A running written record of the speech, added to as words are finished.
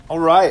All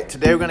right,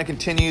 today we're going to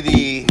continue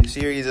the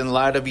series In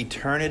Light of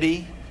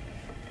Eternity.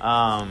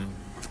 To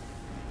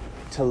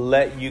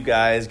let you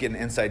guys get an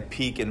inside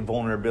peek and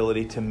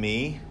vulnerability to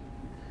me.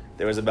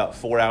 There was about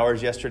 4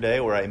 hours yesterday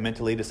where I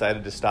mentally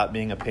decided to stop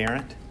being a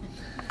parent.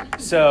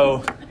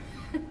 So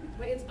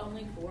Wait, it's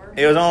only 4?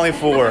 It was only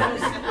 4.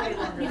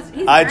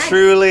 I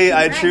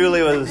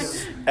truly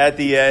was at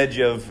the edge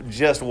of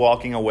just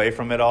walking away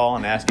from it all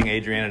and asking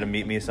Adriana to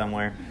meet me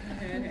somewhere.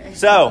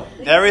 So,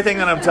 everything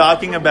that I'm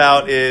talking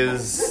about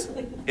is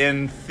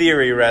in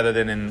theory rather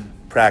than in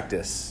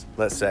practice,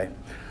 let's say.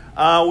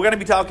 We're going to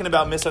be talking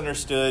about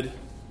misunderstood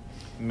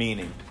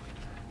meaning.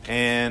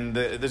 And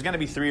there's going to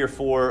be 3 or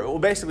 4, well,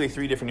 basically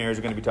 3 different areas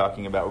we're going to be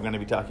talking about. We're going to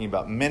be talking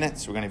about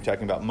minutes, we're going to be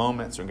talking about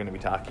moments, we're going to be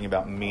talking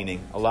about meaning.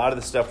 A lot of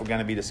the stuff we're going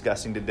to be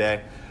discussing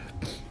today,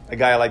 a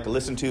guy I like to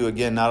listen to,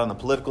 again, not on the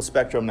political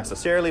spectrum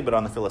necessarily, but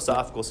on the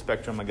philosophical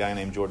spectrum, a guy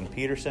named Jordan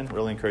Peterson.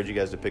 Really encourage you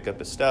guys to pick up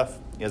his stuff.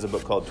 He has a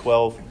book called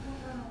 12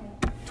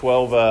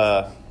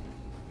 I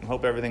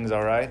hope everything's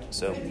all right.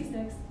 So,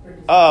 56.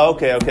 Oh,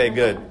 okay,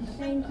 good.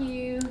 Thank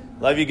you.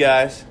 Love you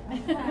guys.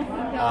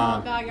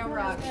 God, y'all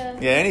rock.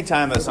 Yeah,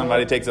 anytime that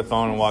somebody takes a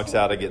phone and walks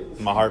out, I get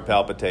my heart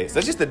palpitates.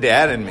 That's just the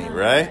dad in me,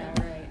 right?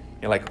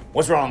 You're like,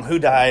 what's wrong? Who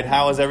died?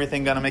 How is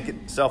everything going to make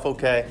itself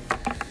okay?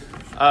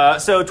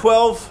 So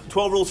 12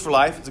 Rules for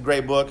Life. It's a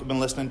great book. I've been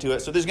listening to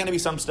it. So there's going to be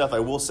some stuff I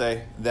will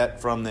say that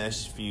from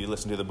this, if you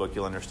listen to the book,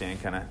 you'll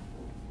understand kind of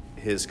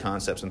his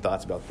concepts and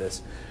thoughts about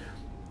this.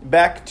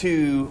 Back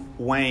to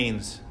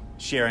Wayne's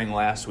sharing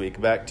last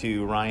week. Back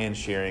to Ryan's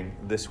sharing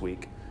this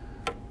week.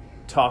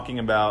 Talking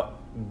about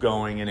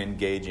going and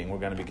engaging. We're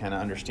going to be kind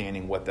of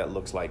understanding what that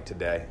looks like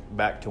today.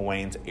 Back to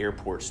Wayne's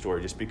airport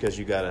story. Just because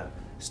you got a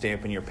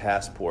stamp in your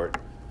passport,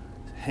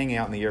 hanging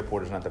out in the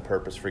airport is not the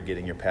purpose for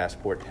getting your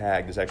passport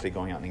tagged. It's actually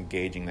going out and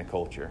engaging the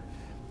culture,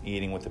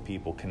 eating with the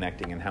people,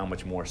 connecting, and how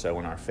much more so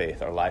in our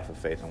faith, our life of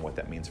faith, and what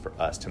that means for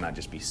us to not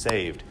just be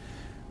saved,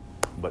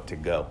 but to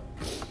go.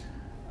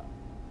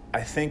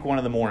 I think one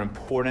of the more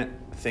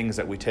important things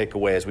that we take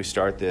away as we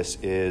start this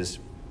is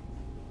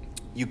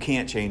you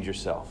can't change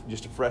yourself.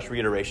 Just a fresh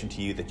reiteration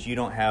to you that you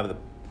don't have the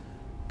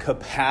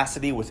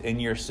capacity within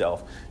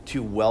yourself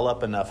to well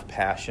up enough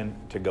passion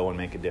to go and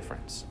make a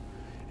difference.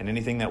 And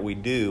anything that we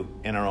do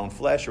in our own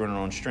flesh or in our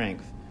own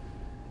strength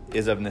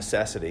is of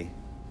necessity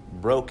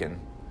broken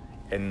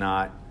and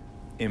not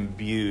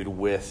imbued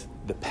with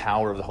the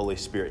power of the Holy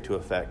Spirit to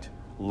affect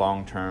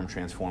long-term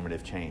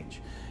transformative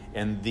change.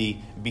 And the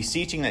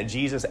beseeching that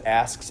Jesus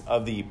asks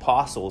of the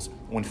apostles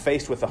when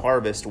faced with the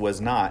harvest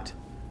was not,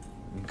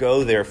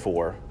 go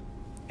therefore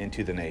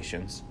into the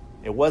nations.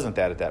 It wasn't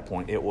that at that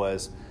point. It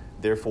was,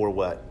 therefore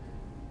what?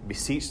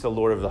 Beseech the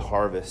Lord of the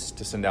harvest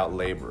to send out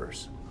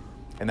laborers.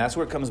 And that's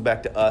where it comes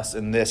back to us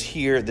in this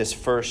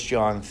 1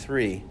 John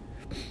 3.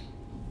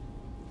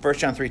 1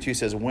 John 3:2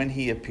 says, when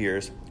he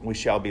appears, we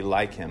shall be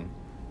like him,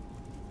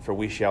 for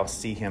we shall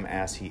see him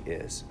as he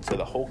is. So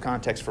the whole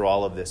context for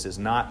all of this is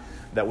not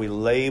that we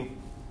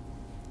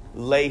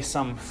lay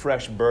some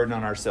fresh burden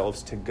on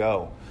ourselves to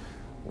go.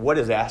 What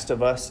is asked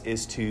of us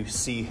is to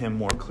see him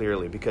more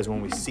clearly, because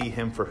when we see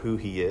him for who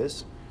he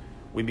is,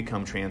 we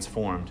become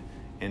transformed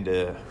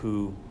into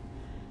who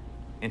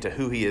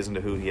he is and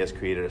to who he has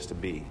created us to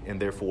be.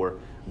 And therefore,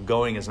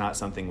 going is not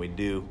something we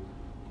do,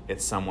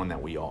 it's someone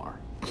that we are.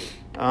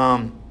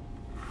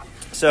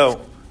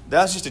 So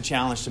that's just a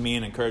challenge to me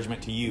and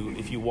encouragement to you.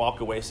 If you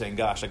walk away saying,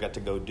 gosh, I got to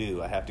go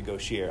do, I have to go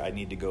share, I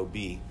need to go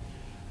be.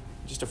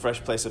 Just a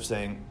fresh place of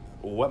saying,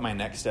 what my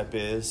next step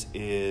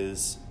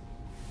is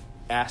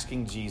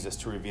asking Jesus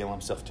to reveal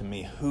himself to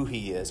me, who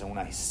he is. And when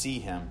I see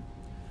him,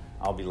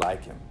 I'll be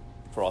like him,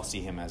 for I'll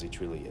see him as he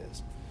truly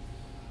is.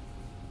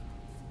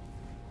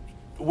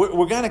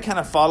 We're going to kind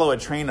of follow a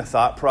train of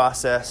thought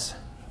process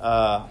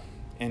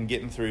in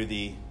getting through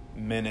the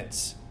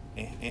minutes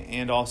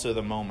and also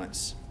the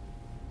moments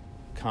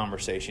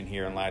conversation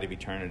here in Light of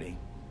Eternity.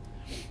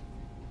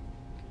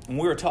 And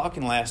we were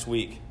talking last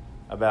week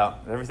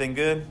about, everything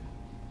good?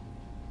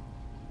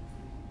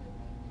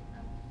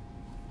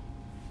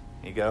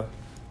 Here you go.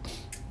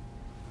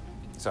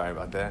 Sorry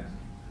about that.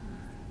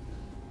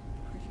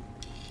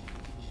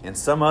 And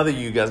some other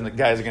you guys are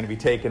going to be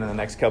taken in the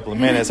next couple of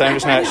minutes. I'm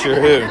just not sure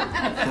who.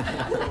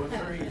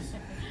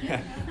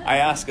 I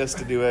asked us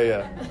to do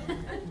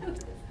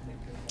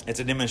it's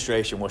a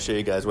demonstration. We'll show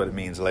you guys what it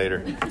means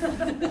later.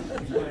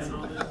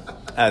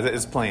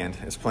 It's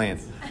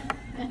planned.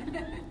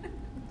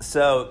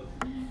 So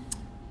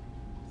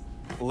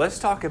let's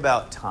talk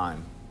about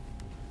time.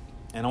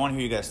 And I want to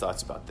hear you guys'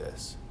 thoughts about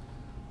this.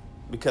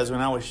 Because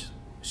when I was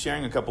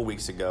sharing a couple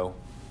weeks ago,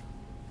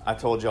 I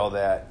told y'all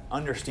that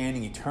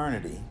understanding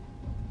eternity,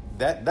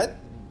 that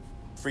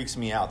freaks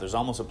me out. There's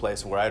almost a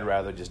place where I'd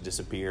rather just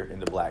disappear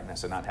into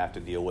blackness and not have to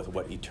deal with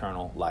what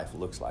eternal life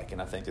looks like. And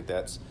I think that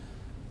that's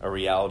a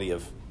reality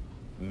of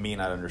me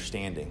not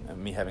understanding, of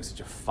me having such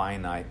a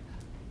finite,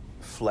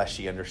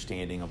 fleshy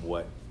understanding of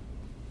what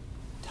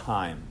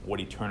time, what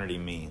eternity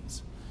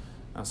means.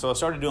 And so I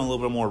started doing a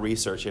little bit more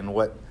research, and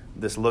what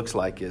this looks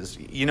like is,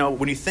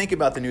 when you think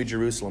about the New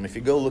Jerusalem, if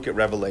you go look at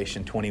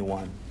Revelation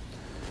 21,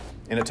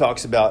 And it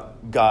talks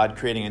about God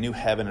creating a new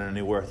heaven and a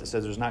new earth. It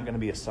says there's not going to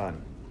be a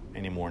sun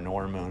anymore,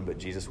 nor a moon, but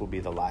Jesus will be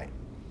the light.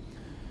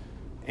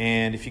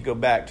 And if you go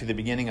back to the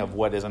beginning of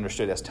what is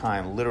understood as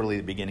time, literally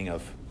the beginning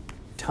of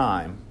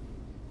time,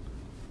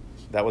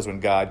 that was when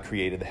God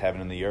created the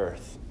heaven and the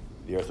earth.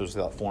 The earth was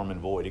without form and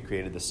void. He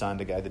created the sun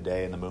to guide the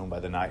day and the moon by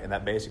the night, and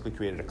that basically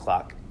created a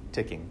clock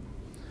ticking.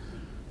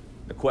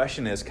 The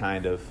question is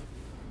kind of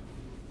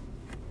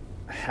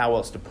how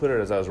else to put it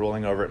as I was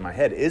rolling over it in my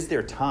head. Is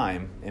there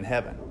time in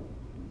heaven?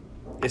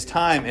 Is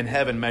time in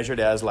heaven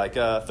measured as like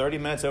 30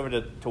 minutes over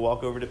to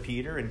walk over to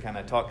Peter and kind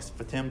of talk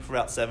with him for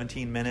about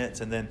 17 minutes,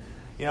 and then,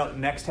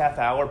 next half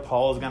hour,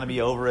 Paul's going to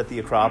be over at the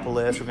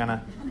Acropolis.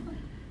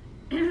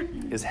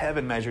 Is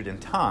heaven measured in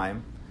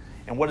time?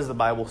 And what does the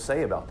Bible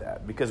say about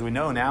that? Because we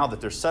know now that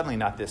there's suddenly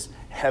not this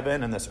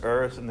heaven and this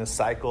earth and this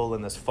cycle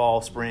and this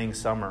fall, spring,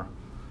 summer.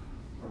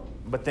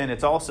 But then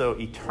it's also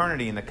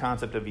eternity and the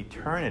concept of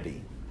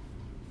eternity.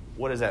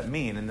 What does that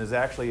mean? And there's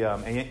actually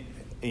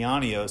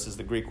aionios is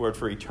the Greek word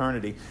for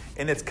eternity.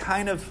 And it's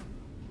kind of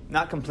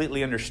not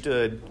completely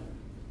understood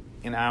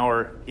in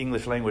our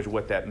English language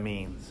what that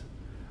means.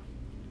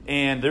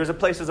 And there's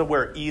places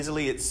where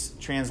easily it's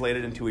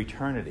translated into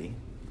eternity.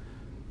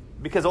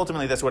 Because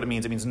ultimately that's what it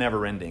means. It means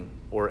never ending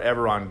or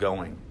ever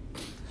ongoing.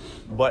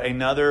 But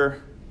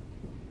another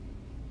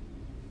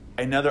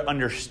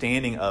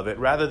understanding of it,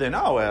 rather than,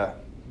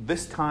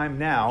 this time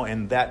now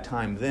and that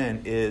time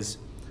then, is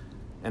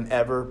an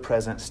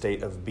ever-present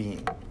state of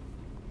being.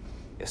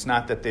 It's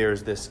not that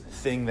there's this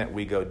thing that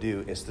we go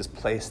do. It's this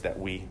place that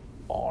we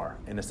are.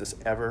 And it's this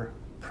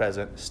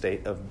ever-present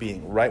state of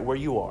being, right where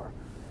you are.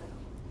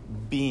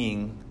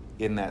 Being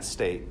in that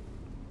state,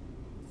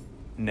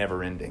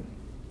 never ending.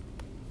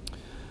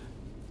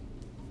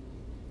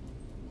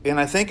 And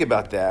I think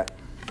about that.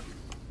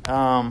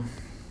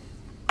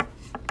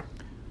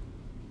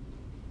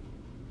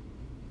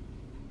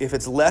 If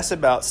it's less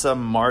about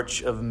some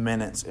march of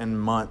minutes and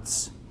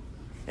months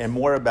and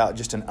more about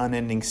just an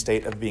unending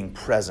state of being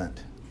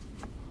present,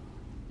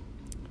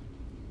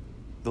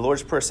 the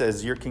Lord's Prayer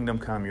says, your kingdom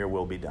come, your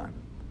will be done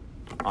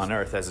on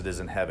earth as it is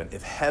in heaven.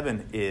 If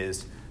heaven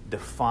is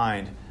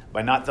defined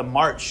by not the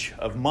march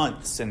of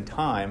months and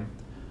time,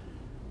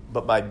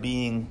 but by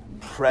being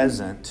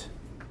present,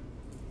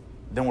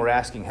 then we're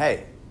asking,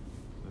 hey,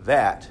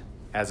 that,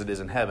 as it is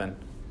in heaven,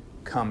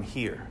 come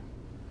here.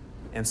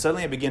 And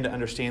suddenly I begin to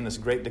understand this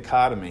great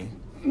dichotomy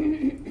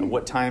of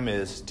what time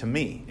is to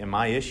me and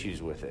my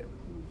issues with it.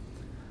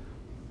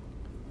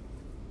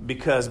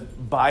 Because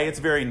by its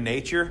very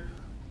nature,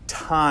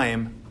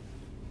 time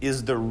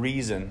is the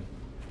reason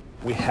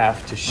we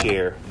have to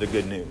share the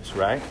good news,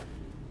 right?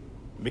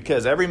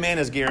 Because every man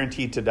is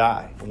guaranteed to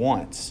die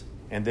once,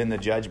 and then the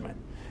judgment.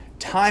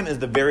 Time is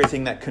the very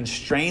thing that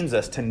constrains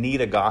us to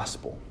need a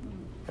gospel.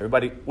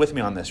 Everybody with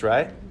me on this,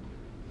 right?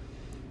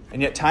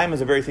 And yet time is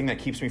the very thing that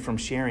keeps me from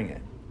sharing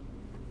it.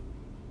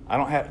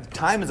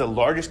 Time is the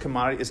largest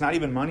commodity. It's not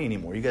even money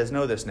anymore. You guys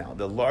know this now.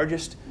 The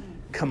largest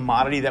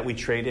commodity that we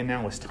trade in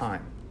now is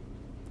time.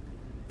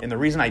 And the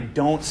reason I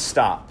don't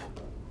stop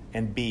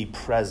and be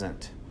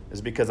present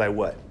is because I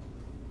what?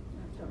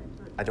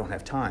 I don't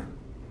have time.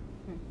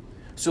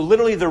 So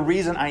literally the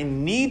reason I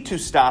need to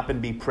stop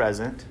and be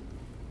present,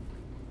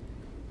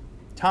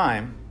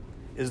 time,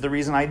 is the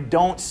reason I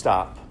don't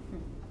stop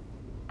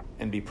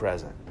and be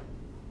present.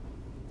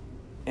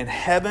 And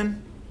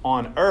heaven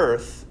on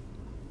earth,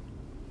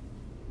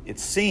 it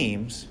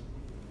seems,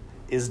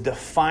 is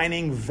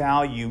defining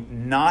value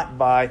not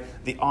by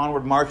the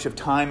onward march of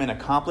time and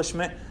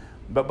accomplishment,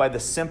 but by the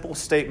simple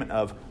statement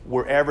of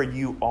wherever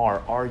you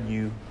are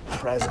you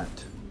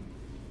present?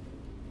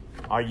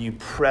 Are you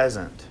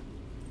present?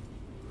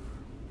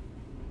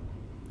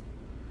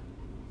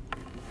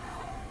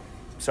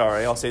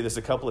 Sorry, I'll say this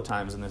a couple of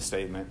times in this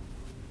statement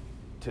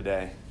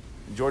today.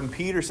 Jordan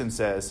Peterson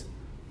says,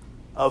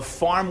 of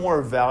far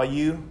more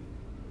value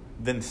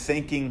than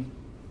thinking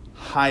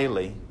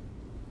highly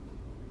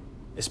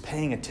is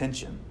paying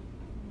attention.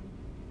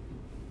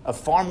 Of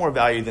far more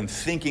value than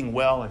thinking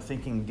well and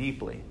thinking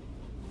deeply.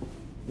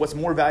 What's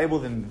more valuable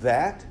than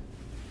that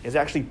is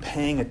actually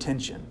paying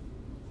attention.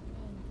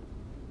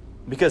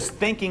 Because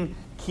thinking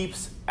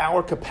keeps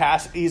our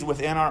capacities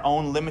within our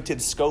own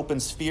limited scope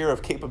and sphere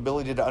of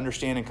capability to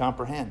understand and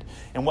comprehend.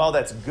 And while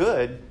that's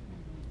good,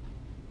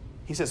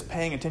 he says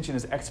paying attention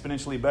is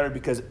exponentially better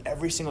because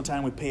every single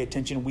time we pay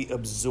attention, we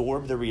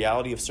absorb the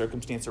reality of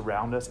circumstance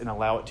around us and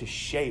allow it to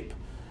shape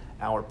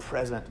our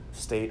present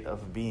state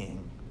of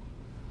being.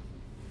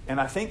 And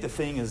I think the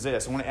thing is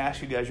this. I want to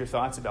ask you guys your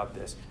thoughts about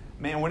this.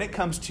 Man, when it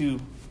comes to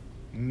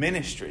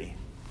ministry,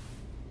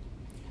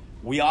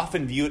 we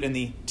often view it in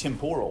the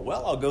temporal.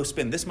 Well, I'll go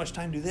spend this much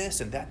time do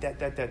this and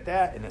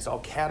that, and it's all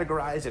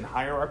categorized and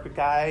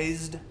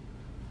hierarchicized.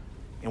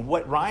 And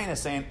what Ryan is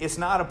saying, it's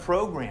not a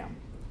program.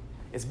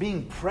 It's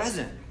being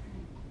present.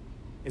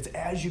 It's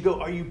as you go.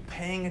 Are you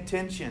paying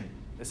attention?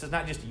 This is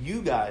not just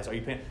you guys. Are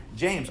you paying?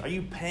 James, are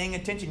you paying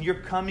attention? You're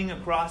coming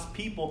across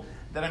people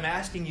that I'm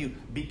asking you,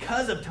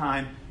 because of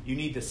time, you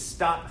need to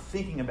stop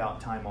thinking about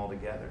time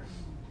altogether.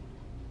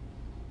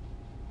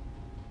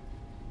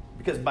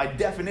 Because by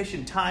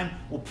definition, time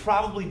will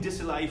probably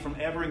disallow you from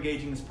ever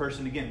engaging this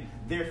person again.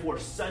 Therefore,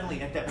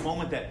 suddenly at that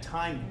moment that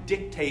time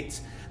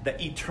dictates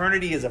that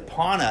eternity is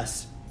upon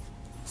us,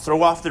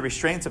 throw off the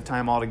restraints of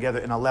time altogether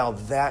and allow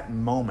that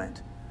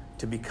moment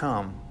to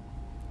become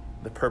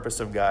the purpose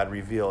of God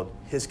revealed.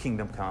 His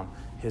kingdom come,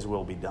 His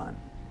will be done.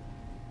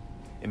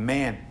 And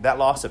man, that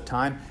loss of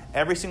time,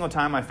 every single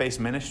time I face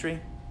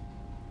ministry,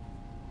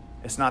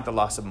 it's not the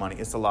loss of money,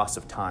 it's the loss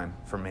of time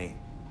for me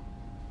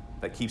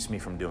that keeps me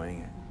from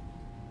doing it.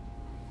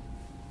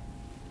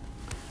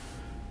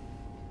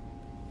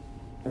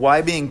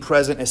 Why being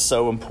present is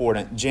so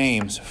important.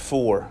 James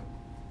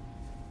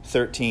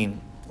 4:13.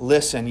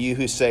 Listen, you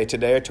who say,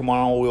 today or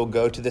tomorrow we'll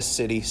go to this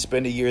city,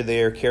 spend a year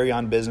there, carry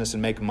on business,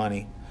 and make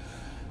money.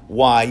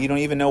 Why? You don't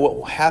even know what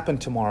will happen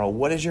tomorrow.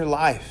 What is your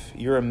life?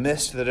 You're a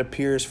mist that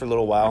appears for a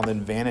little while and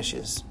then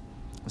vanishes.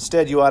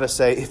 Instead, you ought to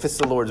say, if it's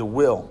the Lord's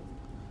will,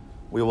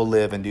 we will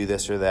live and do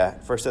this or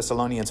that. 1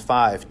 Thessalonians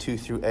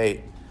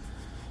 5:2-8.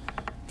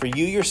 For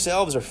you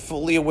yourselves are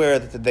fully aware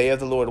that the day of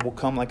the Lord will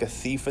come like a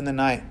thief in the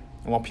night.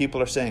 And while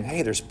people are saying,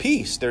 hey, there's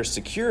peace, there's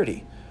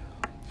security,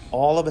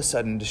 all of a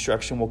sudden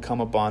destruction will come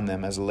upon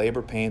them as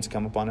labor pains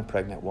come upon a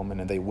pregnant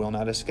woman, and they will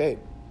not escape.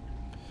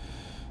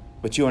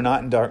 But you are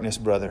not in darkness,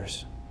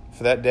 brothers,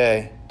 for that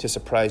day to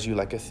surprise you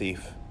like a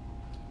thief.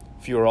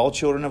 For you are all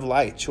children of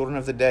light, children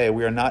of the day.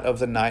 We are not of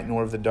the night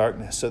nor of the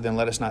darkness. So then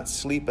let us not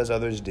sleep as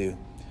others do,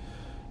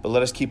 but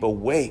let us keep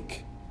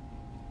awake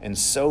and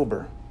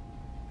sober.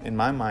 In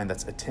my mind,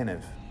 that's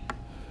attentive.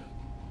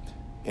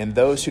 And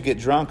those who get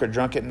drunk are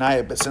drunk at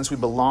night, but since we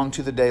belong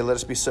to the day, let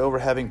us be sober,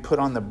 having put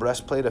on the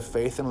breastplate of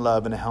faith and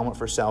love and a helmet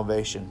for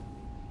salvation.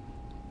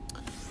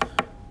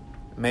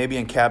 Maybe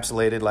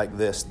encapsulated like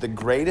this: the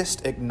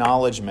greatest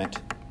acknowledgement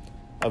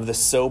of the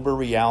sober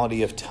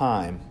reality of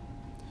time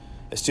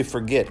is to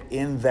forget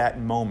in that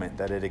moment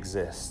that it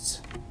exists.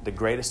 The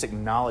greatest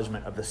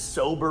acknowledgement of the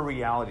sober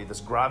reality,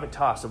 this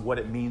gravitas of what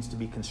it means to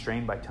be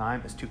constrained by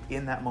time, is to,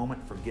 in that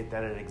moment, forget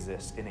that it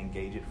exists and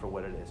engage it for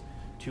what it is.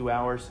 2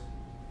 hours,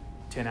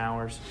 10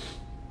 hours,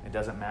 it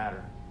doesn't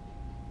matter.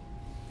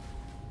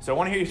 So I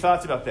want to hear your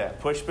thoughts about that.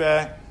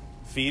 Pushback,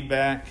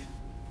 feedback,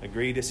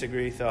 agree,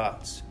 disagree,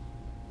 thoughts.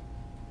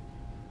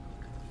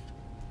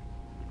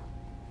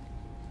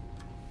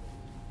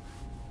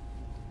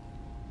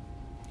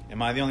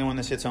 Am I the only one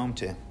this hits home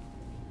to?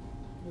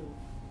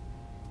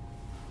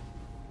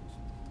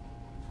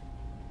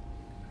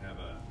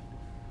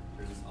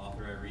 There's this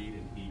author I read,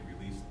 and he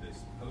released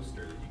this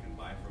poster that you can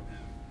buy from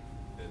him.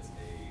 That's a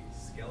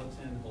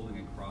skeleton holding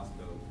a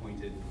crossbow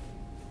pointed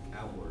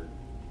outward,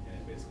 and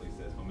it basically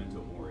says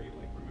 "Memento Mori,"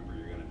 like remember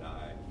you're going to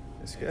die.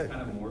 That's and good. It's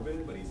kind of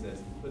morbid, but he says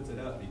he puts it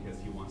up because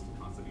he wants to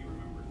constantly be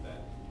remembered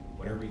that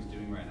whatever he's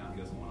doing right now,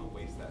 he doesn't want to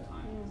waste that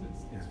time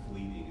because it's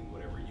fleeting, and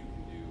whatever you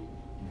can do,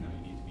 you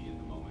need to be in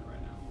the moment right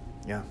now.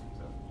 Yeah,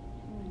 So.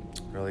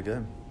 really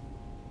good.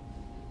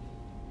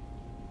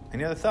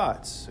 Any other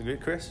thoughts? Agree,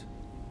 Chris?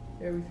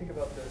 Yeah, we think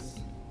about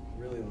this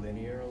really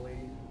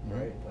linearly,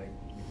 right? Like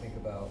we think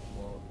about,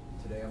 well,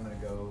 today I'm going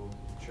to go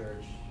to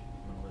church,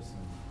 I'm going to listen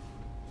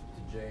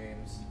to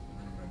James, and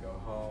then I'm going to go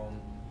home,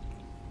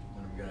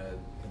 and I'm going to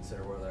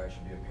consider whether I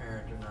should be a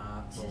parent or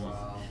not for a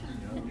while.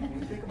 We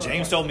think about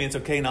James told me it's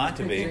okay not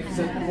to be. James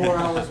said 4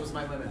 hours was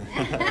my limit.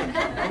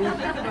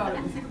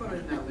 And we think about it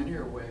in that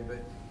linear way, but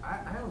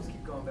I always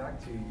keep going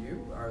back to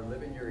you are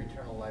living your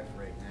eternal life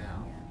right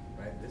now,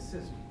 right? This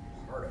is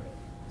part of it.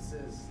 This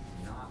is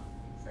not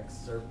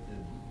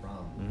excerpted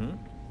from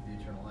the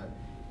eternal life.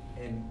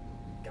 And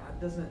God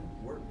doesn't,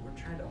 we're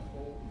trying to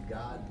hold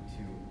God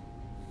to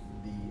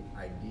the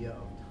idea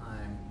of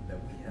time that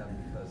we have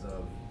because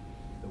of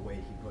the way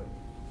He put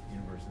the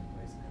universe in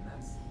place. And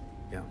that's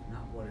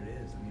not what it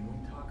is. I mean, we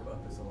talk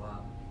about this a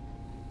lot.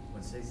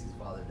 When Stacy's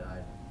father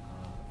died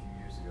a few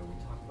years ago, we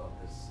talked about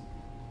this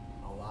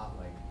a lot.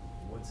 Like,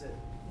 what's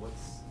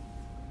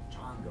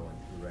John going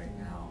through right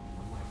now?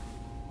 I'm like,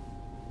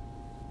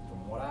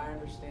 from what I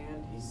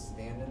understand, he's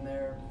standing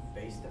there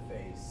face to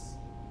face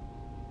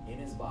in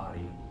his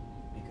body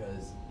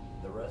because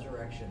the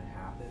resurrection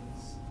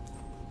happens,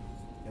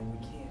 and we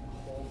can't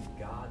hold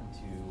God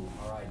to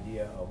our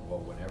idea of, well,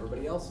 when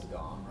everybody else is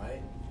gone,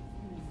 right?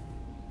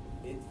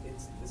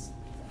 It's this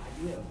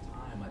idea of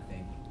time, I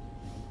think,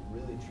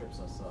 really trips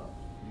us up.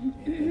 And I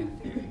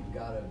think that we've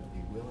got to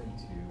be willing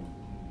to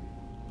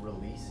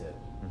release it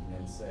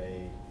and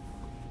say,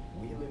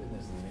 we live in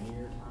this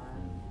linear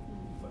time,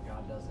 but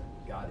God doesn't.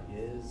 God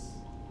is,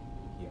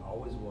 He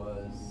always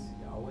was,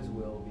 He always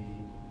will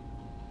be,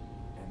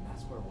 and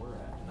that's where we're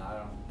at. And I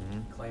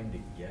don't claim to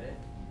get it,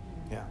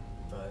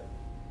 but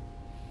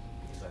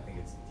because I think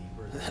it's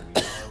deeper than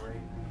we are right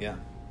now. Yeah.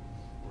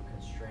 We're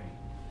constrained.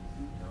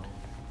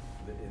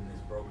 In this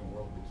broken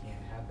world, we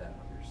can't have that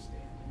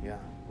understanding. Yeah.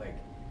 Like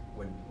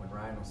when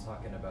Ryan was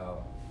talking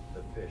about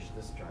the fish,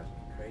 this drives me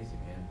crazy,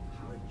 man.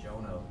 How did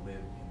Jonah live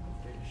in the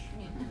fish?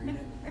 Read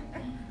it.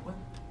 What?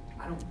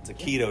 It's a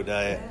keto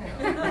diet.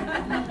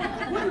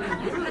 Yeah. What did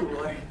he do?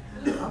 Like,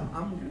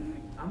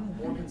 I'm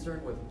more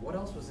concerned with what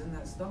else was in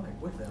that stomach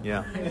with them.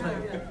 Yeah.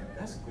 Like,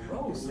 that's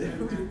gross,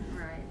 dude.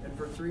 Right. And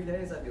for 3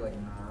 days, I'd be like,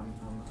 nah,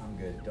 I'm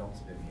good. Don't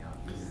spit me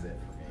out. This is it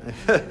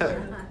for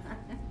me.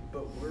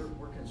 But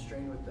we're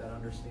constrained with that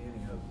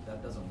understanding of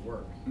that doesn't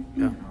work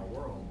Yeah. in our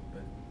world,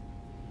 but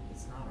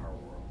it's not our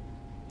world.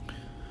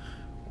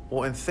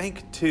 Well, and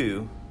think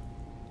too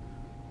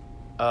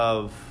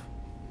of,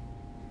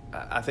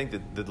 I think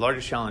that the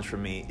largest challenge for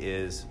me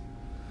is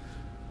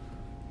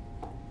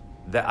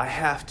that I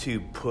have to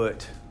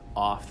put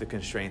off the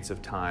constraints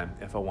of time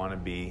if I want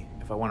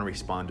to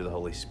respond to the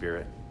Holy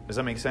Spirit. Does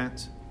that make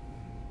sense?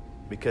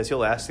 Because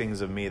he'll ask things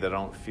of me that I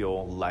don't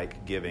feel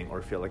like giving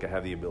or feel like I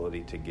have the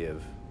ability to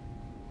give,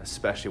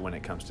 especially when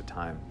it comes to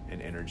time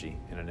and energy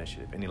and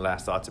initiative. Any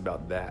last thoughts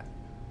about that?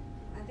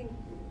 I think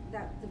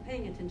that the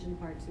paying attention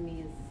part to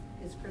me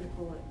is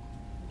critical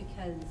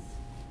because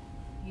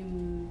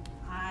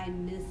I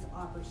miss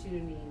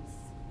opportunities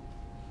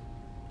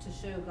to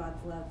show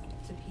God's love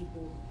to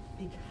people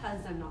because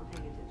I'm not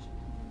paying attention.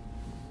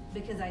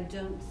 Because I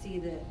don't see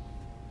that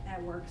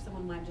at work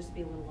someone might just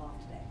be a little off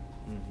today.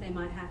 Mm-hmm. They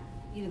might have,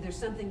 there's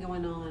something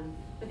going on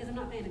because I'm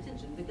not paying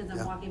attention, because I'm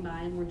Yeah. walking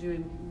by and we're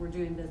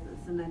doing business,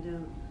 and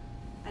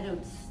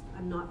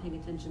I'm not paying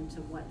attention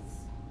to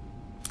what's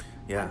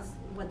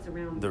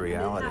around The me.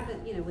 reality. And it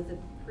happens, with a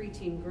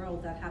preteen girl,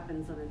 that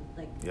happens on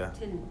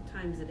 10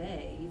 times a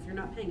day. If you're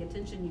not paying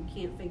attention, you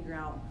can't figure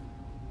out,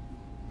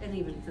 and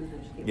even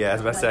sometimes you can't. Yeah, I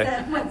was about to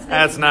say, what's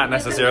that's not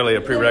necessarily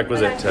a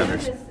prerequisite to But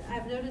understand.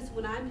 I've noticed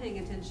when I'm paying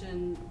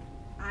attention,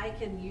 I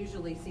can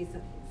usually see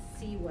the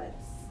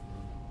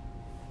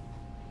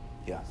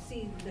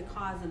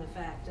cause and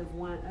effect of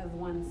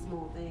one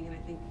small thing, and I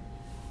think,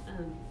 I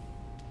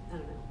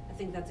don't know. I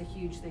think that's a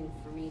huge thing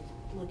for me,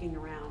 looking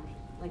around.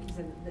 Like you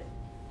said, that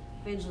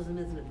evangelism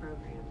isn't a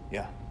program.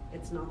 Yeah.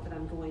 It's not that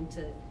I'm going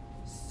to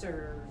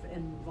serve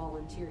and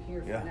volunteer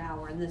here for Yeah. an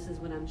hour, and this is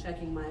when I'm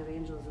checking my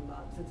evangelism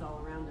box. It's all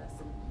around us,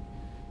 and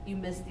you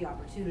miss the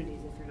opportunities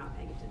if you're not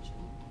paying attention.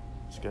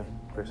 It's good. And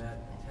Chris? that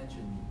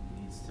attention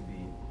needs to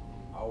be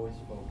always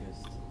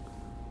focused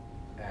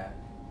at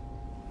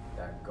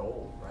that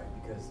goal, right?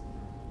 Because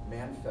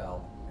man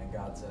fell, and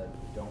God said,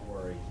 "Don't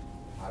worry,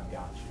 I've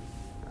got you."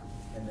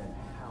 And then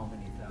how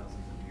many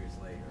thousands of years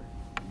later,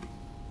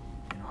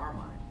 in our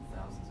mind,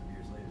 thousands of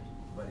years later,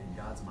 but in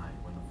God's mind,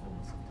 when the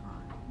fullness of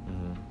time.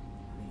 Mm-hmm.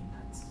 I mean,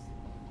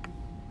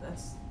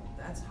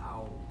 that's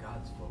how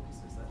God's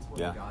focus is. That's what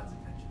Yeah. God's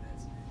attention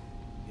is.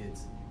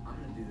 It's, I'm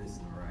going to do this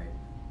in the right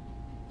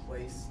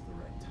place, the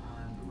right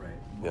time, the right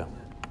Yeah.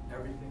 moment,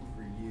 everything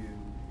for you.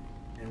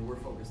 And we're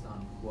focused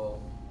on, well,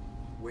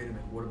 wait a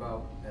minute, what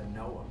about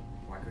Noah?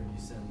 Why couldn't you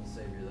send the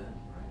Savior then?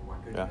 Right? Why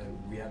couldn't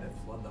Yeah. we had to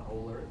flood the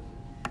whole earth?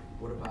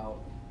 What about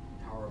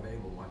Tower of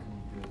Babel? Why couldn't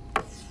we do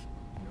it?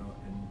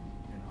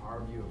 And our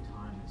view of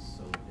time is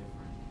so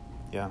different.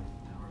 Yeah.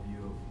 And our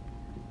view of,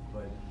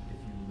 but if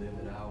you live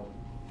it out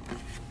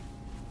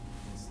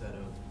instead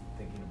of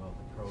thinking about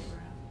the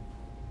program,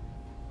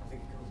 I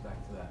think it comes back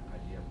to that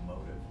idea of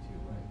motive too,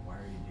 right? Why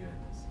are you doing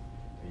this?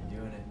 Are you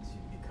doing it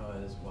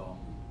because, well,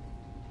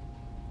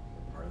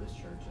 we're part of this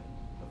church and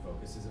the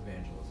focus is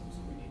evangelism, so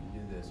we need to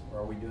do this?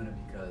 Or are we doing it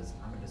because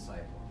I'm a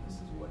disciple and this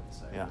is what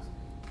disciples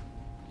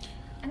do?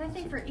 And I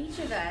think for each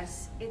of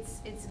us,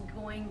 it's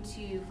going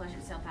to flesh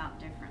itself out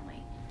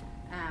differently.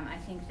 I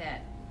think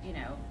that,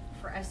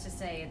 for us to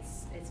say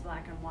it's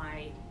black and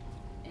white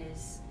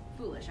is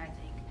foolish, I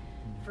think.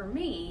 For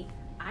me,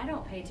 I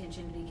don't pay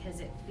attention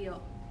because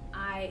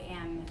I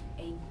am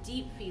a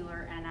deep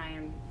feeler and I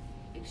am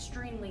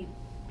extremely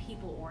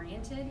people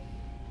oriented.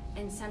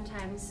 And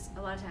sometimes,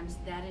 a lot of times,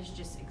 that is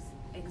just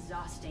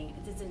exhausting.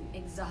 It's an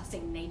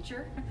exhausting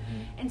nature.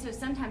 Mm-hmm. And so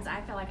sometimes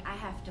I feel like I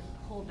have to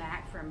pull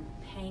back from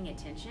paying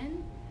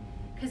attention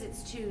because it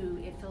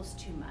feels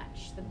too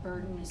much. The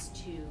burden is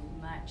too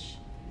much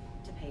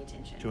to pay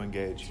attention. To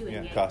engage. To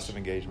engage. Cost of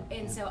engagement.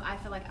 And Yeah. so I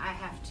feel like I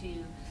have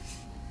to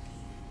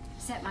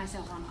set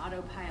myself on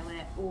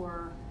autopilot,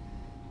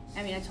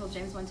 I told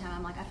James one time,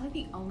 I'm like, I feel like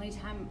the only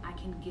time I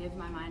can give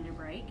my mind a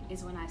break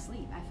is when I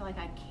sleep. I feel like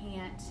I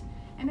can't,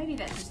 and maybe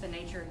that's just the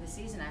nature of the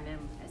season I'm in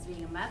as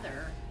being a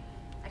mother.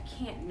 I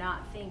can't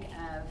not think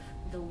of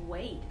the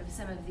weight of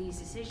some of these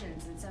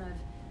decisions and some of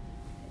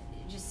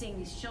just seeing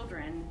these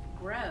children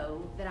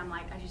grow, that I'm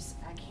like, I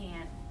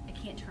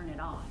can't turn it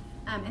off.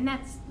 And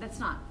that's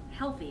not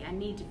healthy. I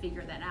need to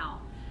figure that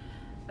out.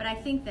 But I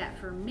think that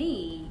for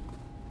me,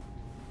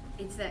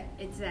 it's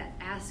that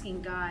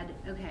asking God,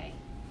 okay,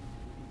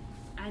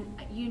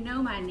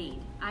 my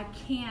need. I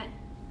can't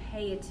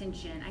pay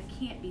attention. I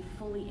can't be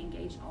fully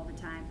engaged all the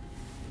time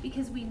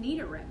because we need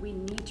to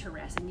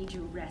rest. I need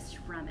to rest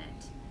from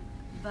it.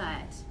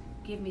 But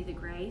give me the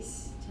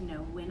grace to know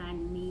when I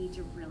need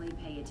to really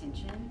pay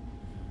attention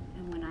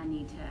and when I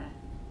need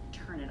to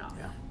turn it off.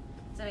 Yeah.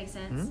 Does that make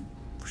sense?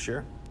 Mm-hmm. For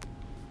sure.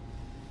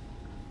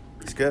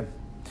 It's good.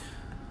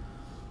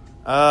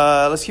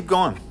 Let's keep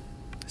going.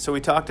 So we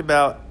talked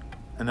about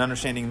an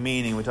understanding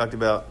meaning. We talked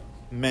about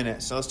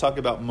minutes. So let's talk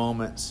about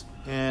moments.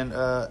 And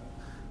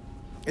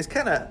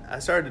I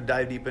started to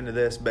dive deep into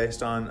this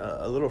based on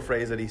a little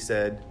phrase that he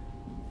said.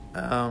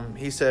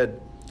 He said,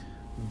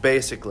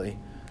 basically,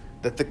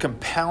 that the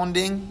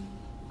compounding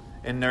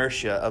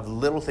inertia of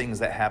little things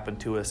that happen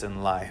to us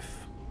in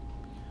life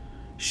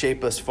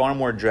shape us far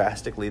more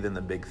drastically than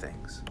the big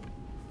things.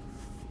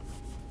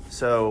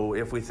 So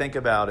if we think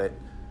about it,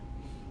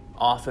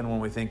 often when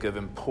we think of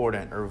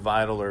important or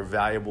vital or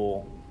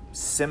valuable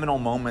seminal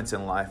moments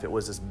in life, it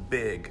was this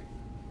big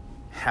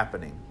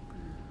happening.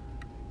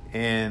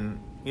 And,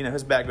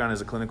 his background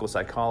is a clinical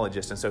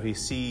psychologist, and so he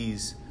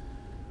sees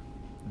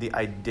the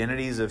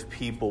identities of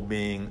people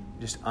being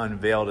just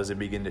unveiled as they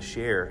begin to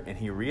share, and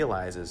he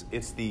realizes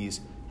it's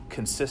these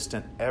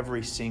consistent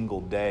every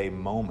single day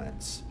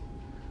moments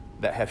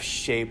that have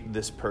shaped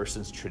this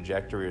person's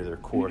trajectory or their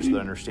course, their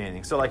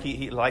understanding. So like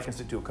he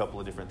likens it to a couple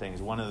of different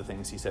things. One of the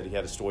things he said, he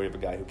had a story of a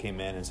guy who came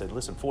in and said,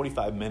 listen,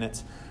 45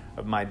 minutes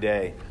of my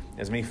day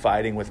is me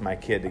fighting with my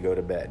kid to go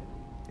to bed.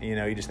 You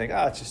just think,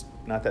 it's just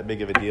not that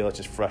big of a deal. It's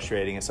just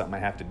frustrating. It's something I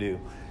have to do.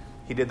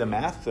 He did the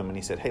math with him and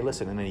he said, hey,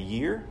 listen, in a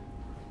year,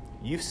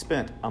 you've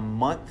spent a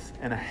month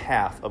and a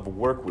half of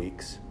work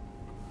weeks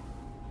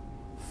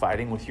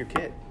fighting with your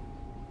kid.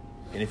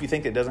 And if you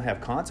think it doesn't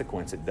have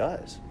consequence, it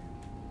does.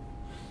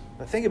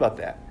 But think about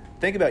that.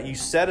 Think about you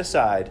set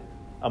aside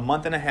a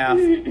month and a half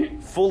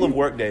full of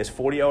work days,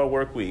 40-hour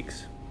work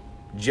weeks,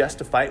 just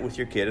to fight with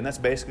your kid. And that's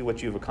basically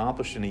what you've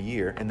accomplished in a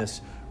year. And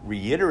this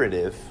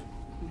reiterative,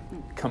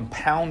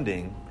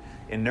 compounding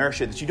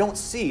inertia that you don't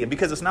see. And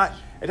because it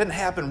didn't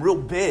happen real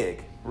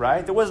big,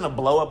 right? There wasn't a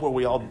blow up where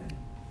we all,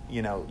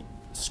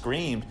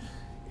 screamed.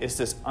 It's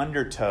this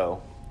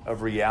undertow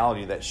of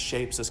reality that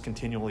shapes us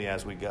continually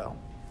as we go.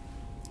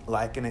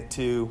 Liken it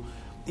to,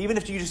 even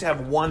if you just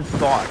have one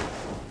thought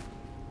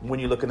when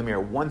you look in the mirror,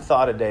 one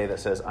thought a day that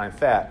says, I'm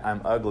fat,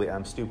 I'm ugly,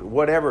 I'm stupid,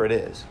 whatever it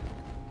is.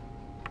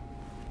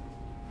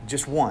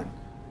 Just one.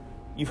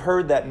 You've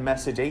heard that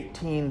message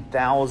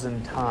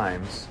 18,000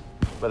 times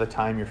by the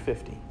time you're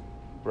 50,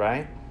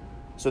 right?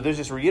 So there's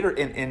this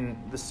in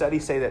the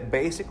studies say that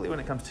basically when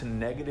it comes to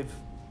negative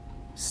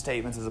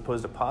statements as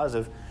opposed to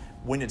positive,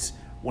 when it's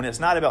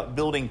not about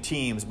building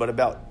teams but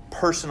about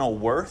personal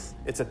worth,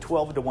 it's a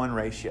 12-to-1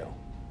 ratio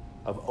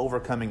of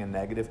overcoming a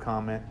negative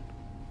comment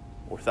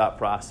or thought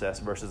process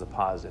versus a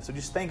positive. So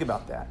just think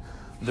about that.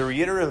 The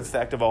reiterative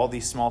effect of all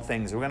these small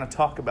things. We're going to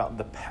talk about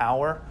the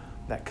power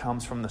that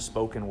comes from the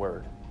spoken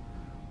word.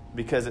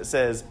 Because it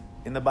says,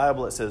 in the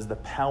Bible it says, the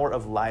power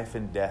of life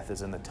and death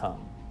is in the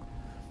tongue.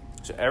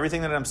 So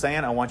everything that I'm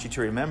saying, I want you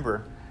to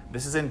remember,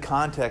 this is in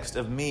context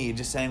of me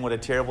just saying what a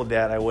terrible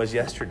dad I was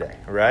yesterday,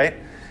 right?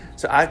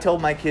 So I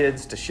told my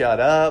kids to shut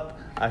up.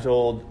 I've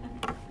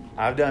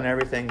done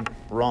everything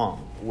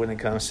wrong when it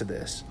comes to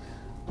this.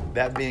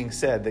 That being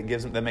said,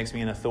 that makes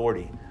me an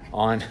authority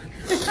on.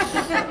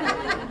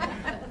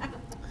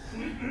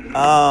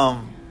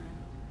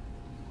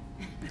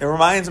 It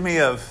reminds me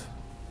of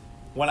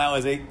when I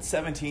was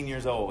 17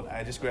 years old.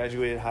 I just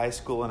graduated high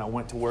school and I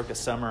went to work a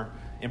summer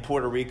in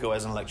Puerto Rico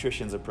as an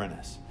electrician's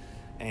apprentice.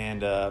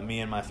 And me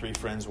and my 3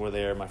 friends were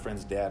there. My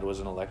friend's dad was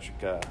an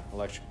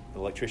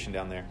electrician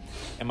down there.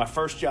 And my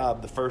first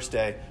job, the first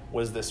day,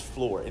 was this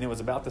floor. And it was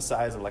about the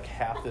size of like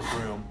half this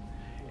room.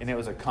 And it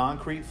was a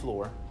concrete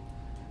floor.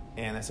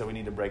 And they said, we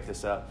need to break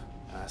this up.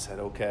 And I said,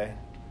 okay.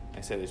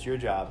 I said, it's your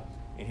job.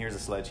 And here's a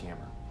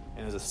sledgehammer.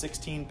 And it was a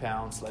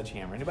 16-pound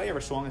sledgehammer. Anybody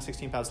ever swung a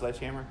 16-pound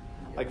sledgehammer?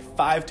 Like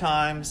 5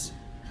 times.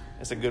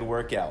 It's a good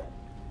workout.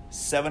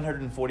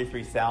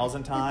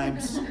 743,000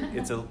 times.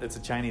 It's a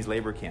Chinese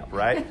labor camp,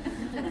 right?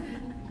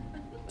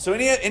 So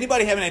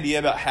anybody have an idea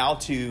about how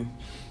to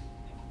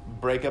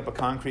break up a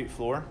concrete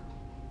floor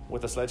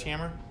with a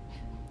sledgehammer?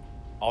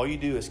 All you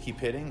do is keep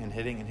hitting and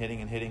hitting and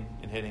hitting and hitting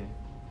and hitting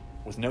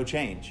with no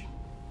change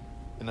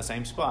in the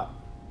same spot.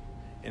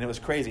 And it was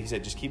crazy. He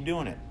said, just keep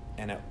doing it.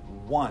 And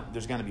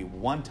there's going to be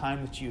one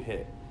time that you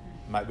hit.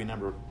 It might be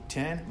number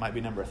 10, it might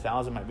be number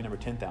 1,000, it might be number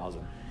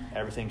 10,000.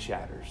 Everything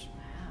shatters.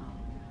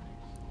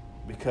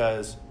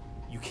 Because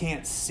you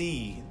can't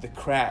see the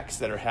cracks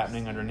that are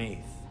happening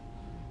underneath.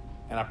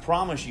 And I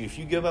promise you, if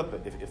you give up,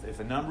 if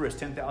the number is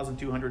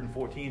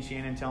 10,214,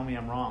 Shannon, tell me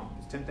I'm wrong.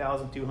 It's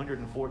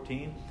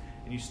 10,214,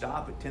 and you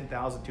stop at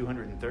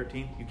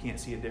 10,213, you can't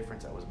see a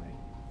difference that was made.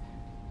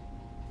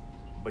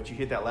 But you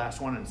hit that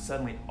last one, and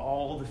suddenly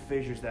all the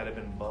fissures that have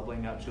been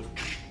bubbling up,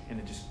 and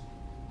it just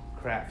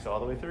cracks all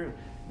the way through.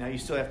 Now you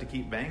still have to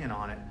keep banging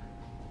on it,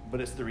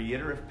 but it's the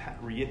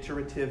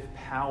reiterative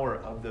power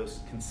of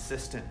those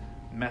consistent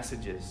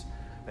messages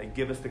that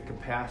give us the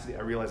capacity.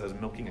 I realized I was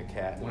milking a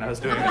cat when I was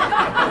doing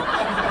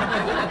that.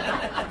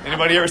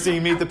 Anybody ever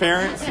seen Meet the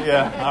Parents?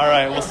 Yeah. All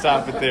right, we'll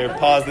stop it there.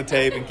 Pause the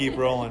tape and keep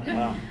rolling.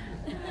 Wow.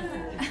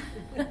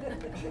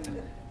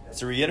 It's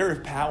the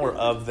reiterative power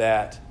of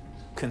that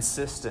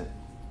consistent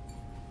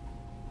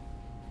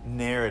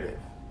narrative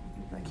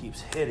that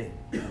keeps hitting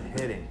and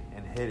hitting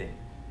and hitting,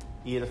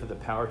 either for the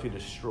power to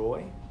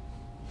destroy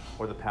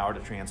or the power to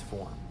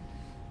transform.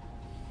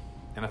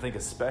 And I think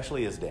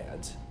especially as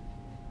dads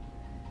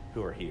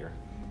who are here,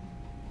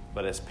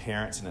 but as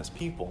parents and as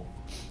people,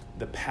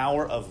 the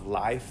power of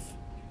life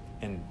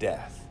and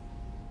death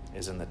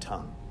is in the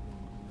tongue.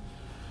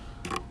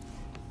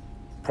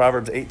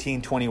 Proverbs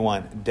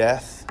 18:21,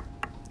 death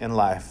and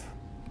life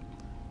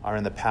are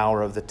in the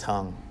power of the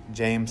tongue.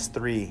 James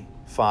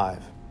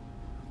 3:5,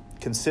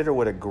 consider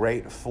what a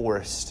great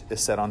forest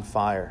is set on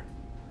fire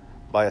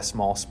by a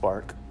small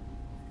spark.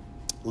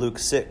 Luke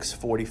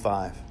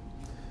 6:45,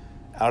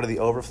 out of the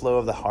overflow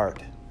of the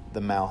heart,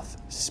 the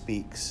mouth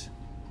speaks.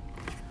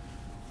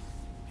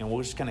 And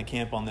we'll just kind of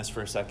camp on this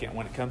for a second.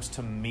 When it comes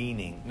to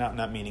meaning,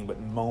 not meaning, but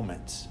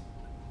moments,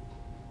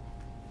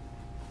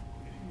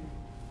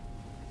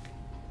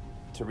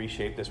 to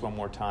reshape this one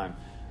more time,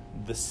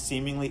 the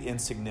seemingly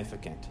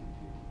insignificant,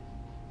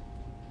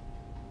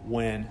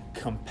 when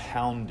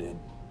compounded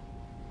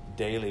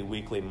daily,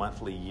 weekly,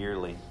 monthly,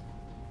 yearly,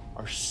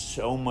 are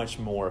so much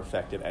more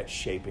effective at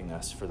shaping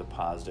us for the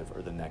positive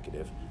or the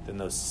negative than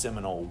those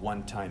seminal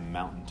one-time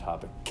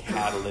mountaintop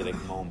catalytic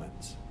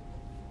moments.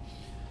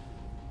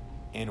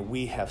 And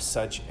we have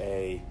such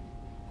a,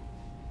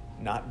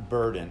 not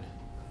burden,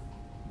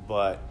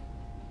 but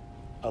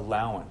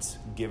allowance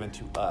given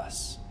to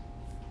us.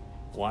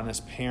 One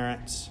as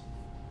parents,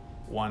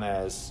 one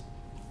as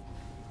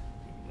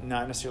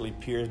not necessarily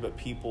peers, but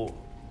people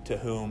to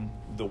whom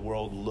the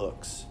world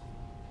looks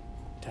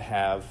to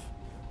have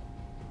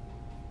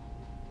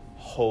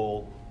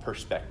whole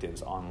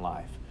perspectives on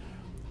life.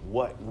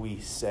 What we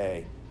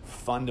say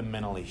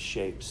fundamentally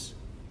shapes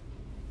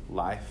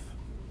life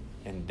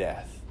and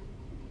death.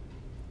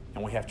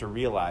 And we have to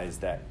realize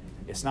that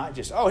it's not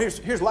just, oh,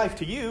 here's life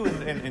to you,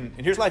 and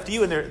here's life to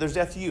you, and there's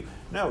death to you.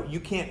 No, you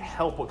can't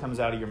help what comes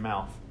out of your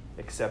mouth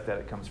except that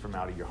it comes from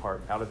out of your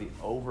heart. Out of the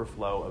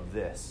overflow of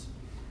this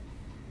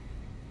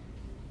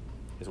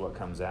is what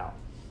comes out.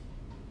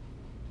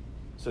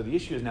 So the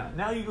issue is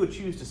now you go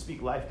choose to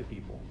speak life to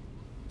people.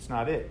 It's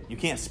not it. You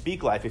can't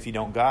speak life if you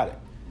don't got it.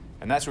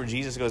 And that's where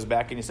Jesus goes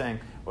back and he's saying,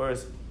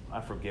 whereas,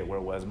 I forget what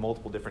it was,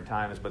 multiple different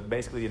times, but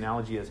basically the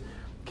analogy is,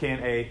 can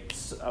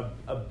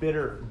a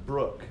bitter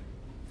brook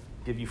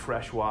give you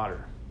fresh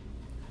water?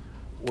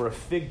 Or a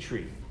fig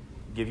tree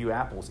give you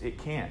apples? It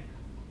can't.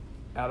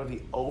 Out of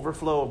the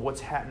overflow of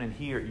what's happening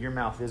here, your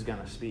mouth is going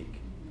to speak.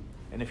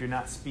 And if you're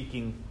not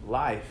speaking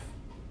life,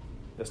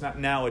 that's not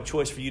now a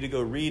choice for you to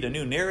go read a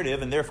new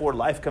narrative and therefore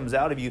life comes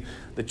out of you.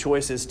 The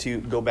choice is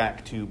to go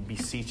back to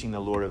beseeching the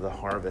Lord of the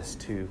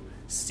harvest, to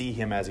see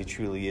him as he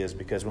truly is,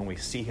 because when we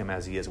see him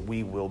as he is,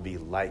 we will be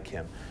like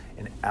him.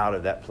 And out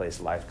of that place,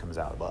 life comes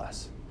out of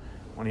us.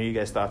 I want to hear you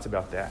guys' thoughts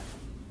about that.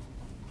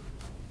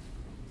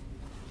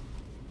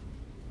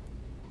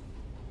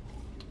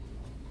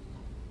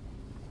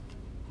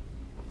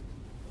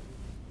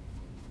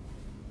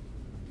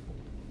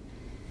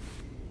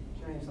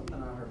 James,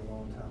 something I heard a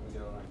long time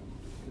ago, and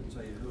I couldn't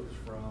tell you who it was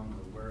from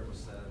or where it was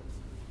said,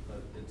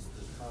 but it's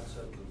this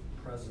concept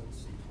of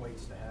presence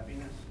equates to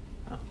happiness.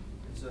 Oh.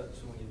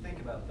 So when you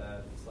think about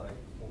that, it's like,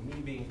 well,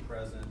 me being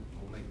present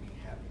will make me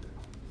happier.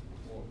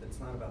 Well, it's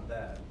not about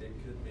that. It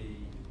could be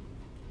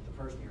the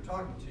person you're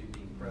talking to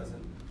being present,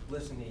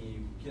 listening to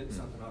you, get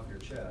something off your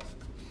chest.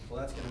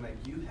 Well, that's going to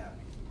make you happy.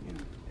 Yeah.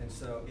 And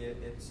so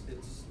it's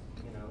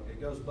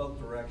it goes both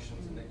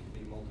directions, and it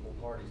can be multiple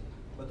parties.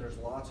 But there's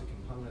lots of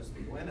components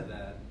that go into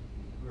that.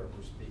 Whoever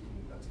was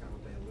speaking, that's kind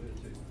of what they alluded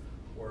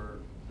to, or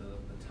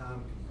the time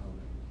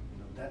component.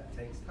 That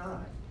takes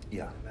time.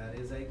 Yeah. And that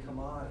is a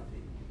commodity.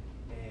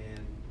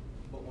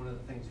 But one of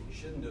the things that you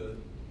shouldn't do,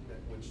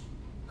 which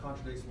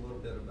contradicts a little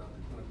bit about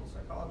the clinical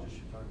psychologist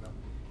you're talking about,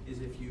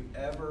 is if you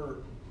ever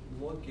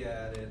look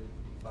at it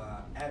by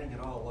adding it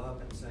all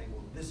up and saying,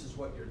 well, this is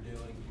what you're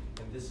doing,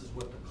 and this is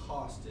what the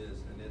cost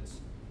is, and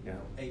it's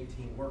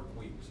 18 work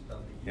weeks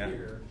of the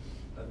year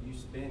of you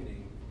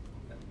spending.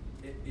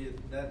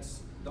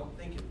 Don't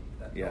think of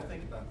that. Don't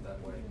think about it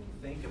that way.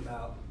 Think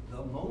about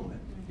the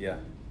moment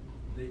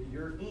that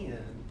you're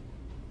in.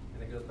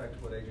 And it goes back to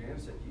what Adriana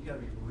said. You got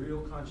to be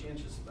real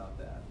conscientious about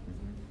that,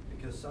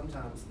 because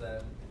sometimes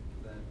that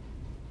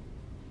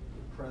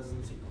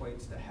presence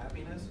equates to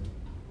happiness.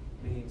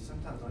 Means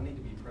sometimes I need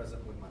to be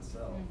present with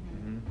myself,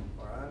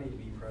 or I need to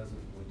be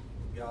present with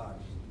God,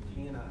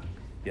 He and I.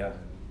 Yeah.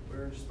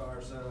 We're just by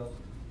ourselves,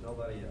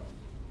 nobody else.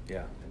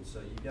 Yeah. And so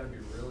you got to be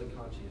really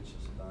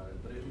conscientious about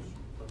it. But it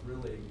was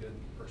really a good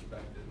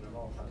perspective, and it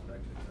all ties back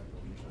to exactly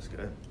what you're saying. That's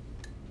good.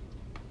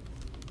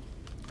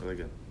 Really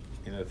good.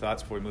 Any other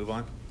thoughts before we move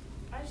on?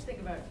 I just think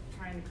about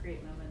trying to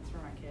create moments for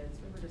my kids.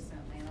 We were just in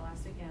Atlanta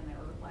last weekend. They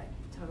were like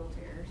total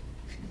terrors.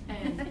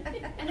 And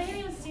they didn't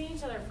even see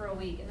each other for a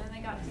week. And then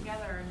they got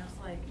together and it was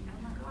like,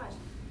 oh my gosh.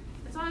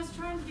 And so I was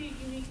trying to do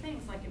unique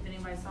things. Like if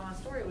anybody saw my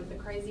story with the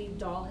crazy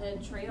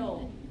Dollhead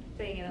Trail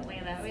thing in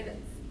Atlanta. I mean,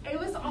 it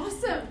was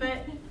awesome. But,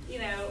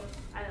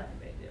 I don't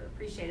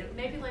appreciate it.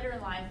 Maybe later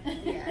in life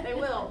they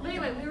will. But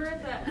anyway, we were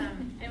at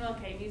the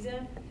MLK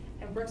Museum.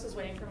 And Brooks was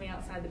waiting for me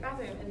outside the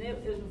bathroom, and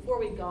it was before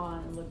we'd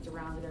gone and looked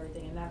around at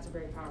everything, and that's a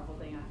very powerful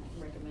thing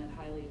I recommend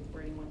highly for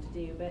anyone to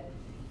do. But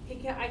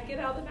I get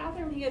out of the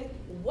bathroom and he goes,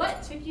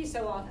 "What took you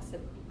so long?" I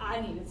said,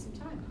 "I needed some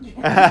time.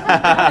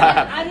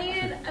 I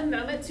needed a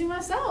moment to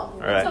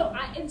myself." Right. So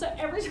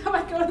every time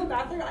I go to the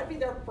bathroom, I'd be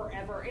there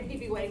forever, and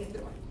he'd be waiting at the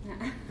door.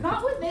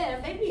 Not with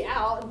them; they'd be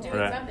out and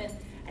doing something.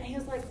 And he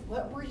was like,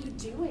 "What were you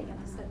doing?" And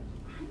I said,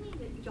 "I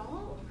needed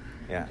y'all."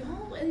 Yeah.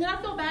 Y'all. And then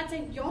I feel bad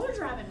saying, "Y'all are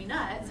driving me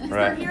nuts." Because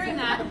Right. they're hearing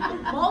that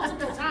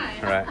multiple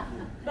times. Right.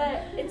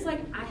 But it's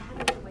like I had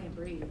to get away and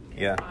breathe.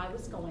 Yeah. I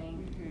was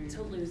going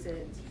to lose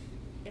it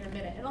in a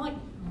minute. And I'm like,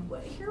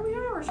 well, here we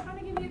are. We're trying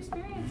to give you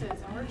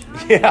experiences. And we're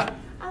trying Yeah.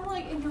 I'm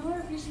like, and y'all are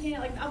appreciating it.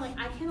 Like, I'm like,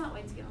 I cannot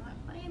wait to get on that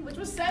plane, which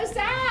was so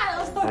sad. I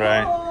was like,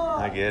 Right. oh.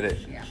 I get it.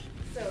 Yeah.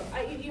 So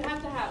you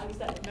have to have, like you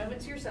said, a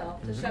moment to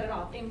yourself to shut it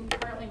off. And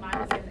currently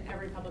mine is in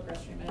every public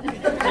restroom.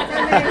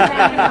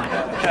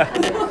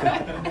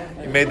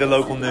 You made the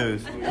local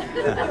news. They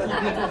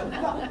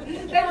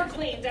were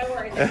clean. Don't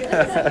worry.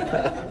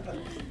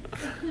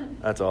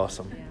 That's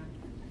awesome.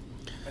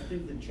 I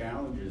think the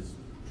challenge is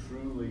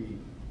truly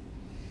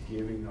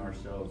giving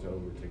ourselves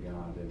over to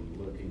God and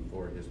looking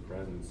for His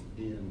presence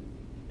in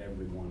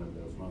every one of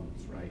those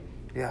moments, right?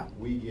 Yeah.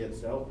 We get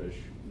selfish.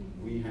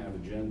 We have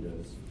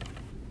agendas.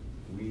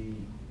 We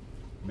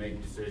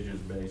make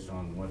decisions based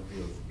on what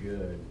feels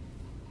good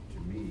to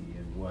me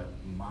and what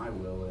my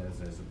will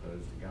is as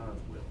opposed to God's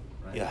will,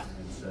 right? Yeah.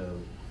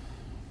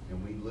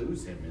 And we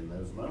lose Him in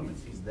those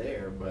moments. He's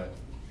there, but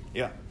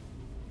Yeah.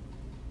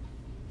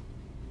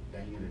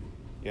 dang it,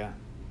 Yeah.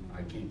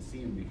 I can't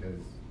see Him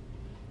because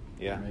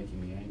Yeah. you're making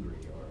me angry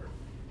or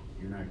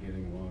you're not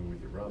getting along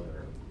with your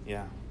brother.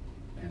 Yeah.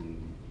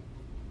 And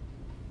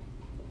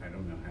I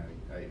don't know how,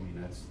 I mean,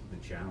 that's the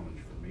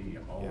challenge for me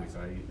always.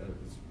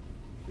 That's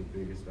the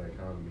biggest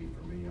dichotomy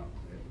for me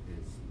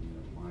is,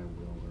 my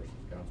will versus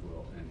God's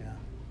will. And Yeah.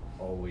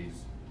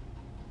 always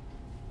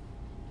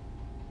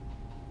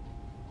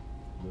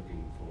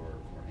looking for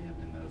Him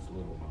in those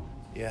little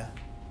moments. Yeah.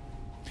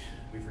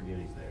 We forget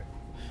He's there.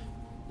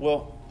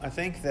 Well, I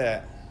think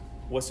that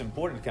what's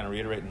important to kind of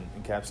reiterate and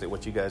encapsulate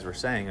what you guys were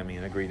saying, I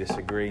mean, agree,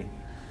 disagree.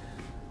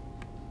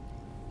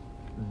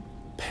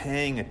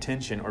 Paying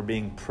attention or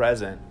being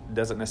present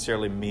doesn't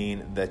necessarily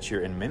mean that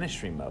you're in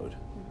ministry mode.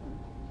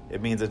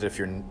 It means that if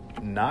you're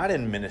not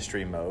in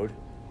ministry mode,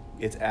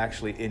 it's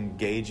actually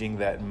engaging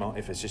that moment.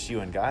 If it's just you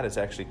and God, it's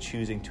actually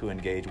choosing to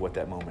engage what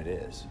that moment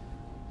is,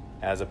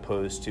 as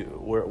opposed to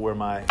where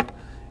my.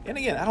 And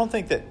again, I don't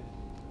think that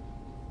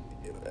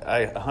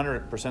I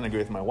 100% agree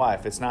with my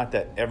wife. It's not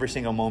that every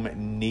single moment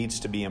needs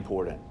to be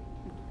important.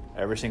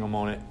 Every single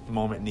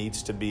moment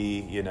needs to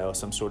be,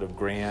 some sort of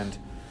grand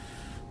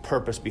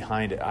purpose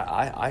behind it.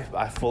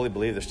 I fully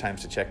believe there's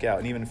times to check out.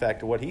 And even in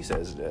fact, what he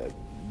says,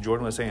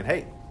 Jordan was saying,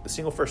 hey, the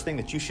single first thing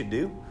that you should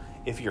do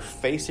if you're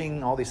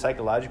facing all these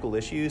psychological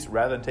issues,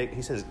 rather than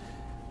he says,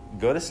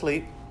 go to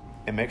sleep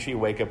and make sure you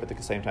wake up at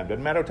the same time.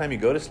 Doesn't matter what time you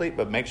go to sleep,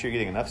 but make sure you're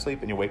getting enough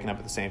sleep and you're waking up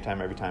at the same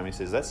time every time. He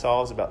says that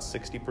solves about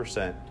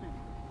 60%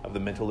 of the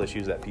mental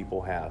issues that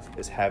people have,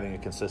 is having a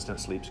consistent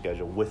sleep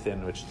schedule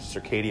within which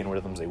circadian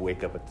rhythms, they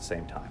wake up at the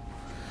same time.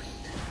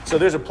 So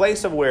there's a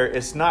place of where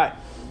it's not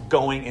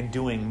going and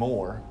doing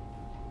more.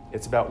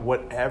 It's about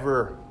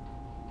whatever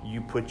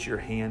you put your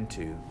hand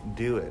to,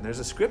 do it. And there's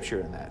a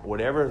scripture in that.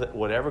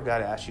 Whatever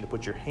God asks you to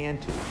put your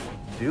hand to,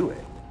 do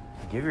it.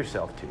 Give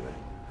yourself to it.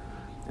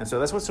 And so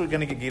that's what's going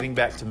to get getting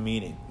back to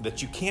meaning.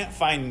 That you can't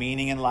find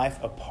meaning in life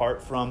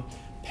apart from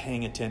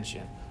paying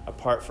attention,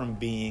 apart from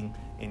being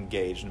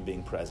engaged and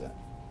being present.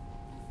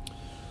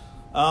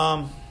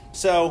 I'll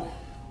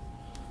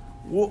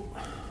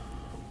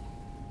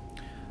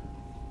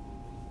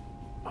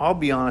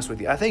be honest with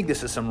you. I think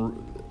this is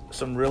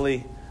some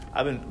really.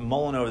 I've been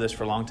mulling over this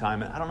for a long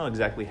time, and I don't know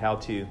exactly how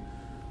to.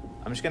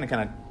 I'm just going to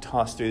kind of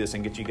toss through this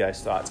and get you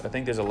guys' thoughts. I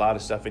think there's a lot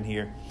of stuff in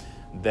here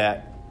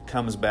that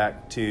comes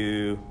back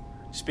to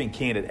just being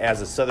candid.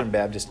 As a Southern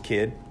Baptist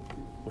kid,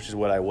 which is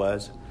what I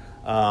was,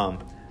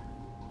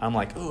 I'm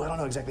like, I don't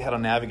know exactly how to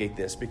navigate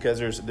this, because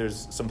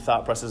there's some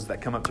thought processes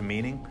that come up to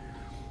meaning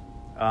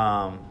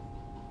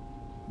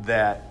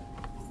that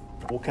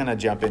we'll kind of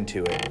jump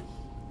into it.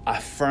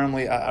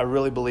 I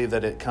really believe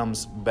that it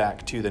comes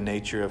back to the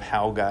nature of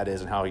how God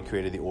is and how He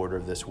created the order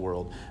of this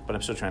world, but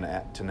I'm still trying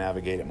to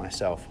navigate it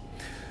myself.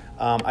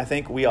 I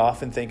think we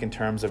often think in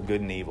terms of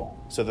good and evil.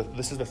 So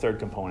this is the third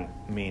component,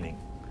 meaning.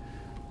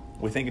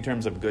 We think in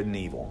terms of good and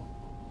evil,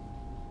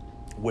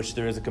 which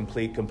there is a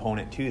complete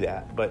component to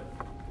that, but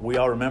we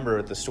all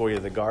remember the story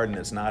of the garden.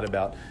 It's not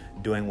about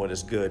doing what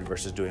is good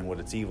versus doing what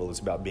is evil. It's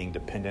about being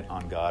dependent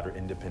on God or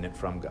independent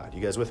from God.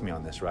 You guys with me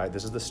on this, right?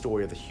 This is the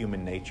story of the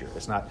human nature.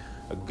 It's not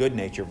a good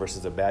nature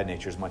versus a bad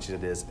nature as much as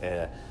it is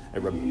a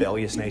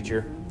rebellious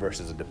nature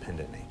versus a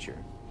dependent nature.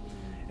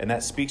 And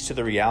that speaks to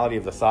the reality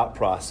of the thought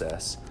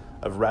process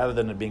of, rather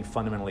than it being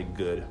fundamentally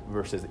good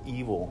versus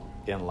evil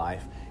in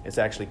life, it's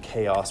actually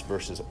chaos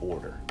versus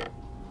order.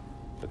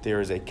 But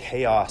there is a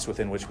chaos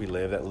within which we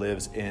live that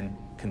lives in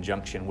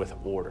conjunction with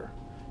order.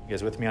 You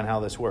guys with me on how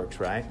this works,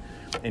 right?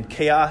 And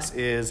chaos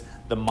is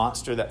the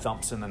monster that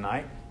thumps in the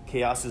night.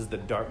 Chaos is the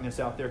darkness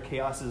out there.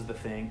 Chaos is the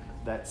thing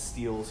that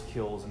steals,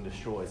 kills, and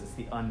destroys. It's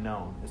the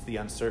unknown. It's the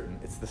uncertain.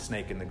 It's the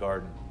snake in the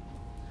garden.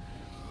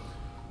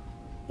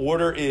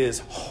 Order is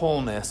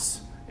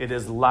wholeness. It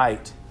is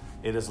light.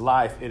 It is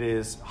life. It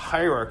is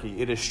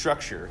hierarchy. It is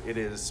structure. It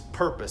is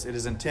purpose. It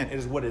is intent. It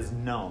is what is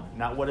known.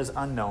 Not what is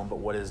unknown, but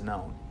what is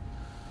known.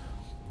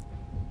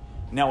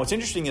 Now, what's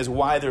interesting is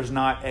why there's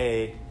not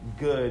a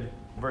good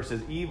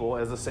versus evil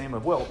as the same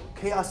of, well,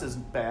 chaos is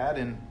bad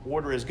and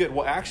order is good.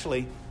 Well,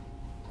 actually,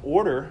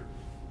 order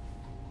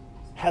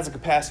has a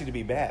capacity to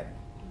be bad.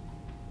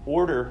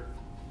 Order,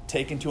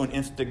 taken to an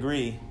nth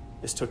degree,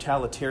 is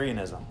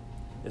totalitarianism,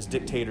 is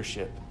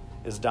dictatorship,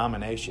 is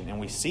domination, and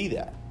we see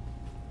that.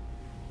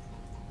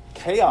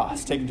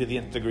 Chaos, taken to the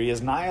nth degree,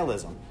 is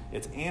nihilism.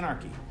 It's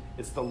anarchy.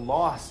 It's the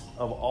loss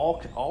of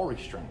all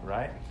restraint,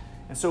 right?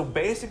 And so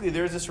basically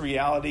there's this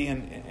reality,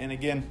 and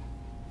again,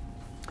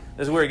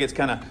 this is where it gets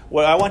kind of,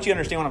 what I want you to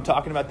understand when I'm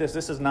talking about this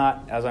is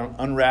not, as I'm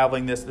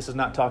unraveling this is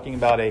not talking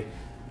about a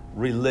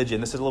religion.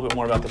 This is a little bit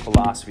more about the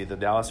philosophy, the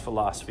Taoist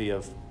philosophy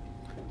of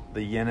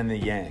the yin and the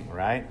yang,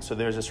 right? So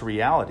there's this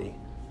reality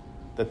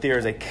that there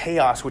is a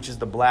chaos, which is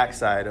the black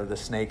side of the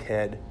snake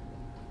head,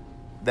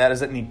 that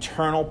is an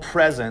eternal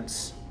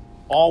presence,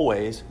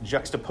 always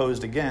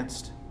juxtaposed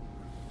against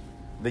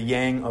the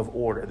yang of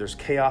order. There's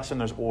chaos and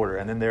there's order.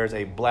 And then there's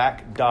a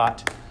black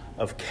dot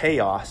of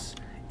chaos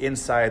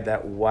inside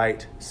that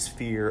white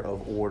sphere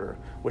of order,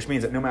 which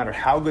means that no matter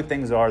how good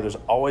things are, there's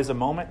always a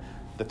moment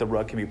that the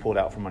rug can be pulled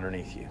out from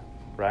underneath you,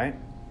 right?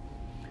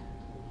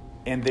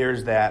 And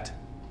there's that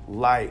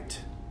light,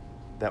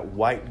 that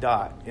white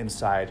dot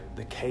inside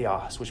the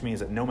chaos, which means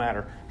that no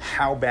matter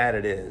how bad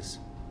it is,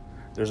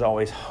 there's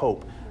always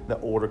hope that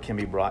order can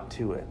be brought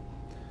to it.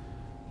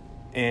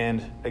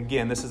 And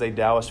again, this is a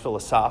Taoist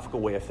philosophical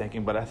way of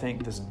thinking, but I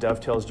think this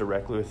dovetails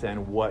directly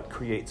within what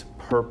creates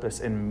purpose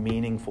and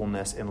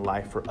meaningfulness in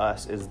life for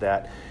us, is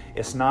that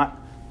it's not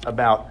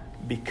about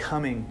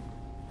becoming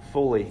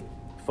fully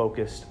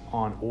focused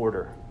on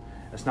order.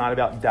 It's not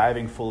about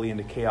diving fully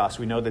into chaos.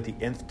 We know that the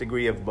nth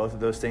degree of both of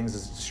those things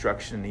is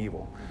destruction and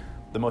evil.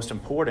 The most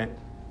important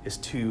is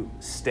to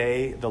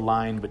stay the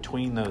line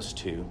between those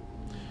two,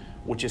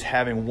 which is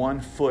having one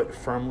foot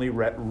firmly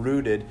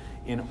rooted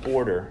in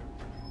order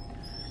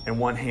and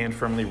one hand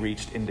firmly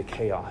reached into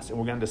chaos. And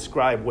we're going to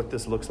describe what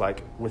this looks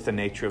like with the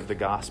nature of the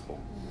gospel.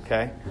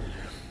 Okay?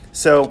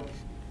 So,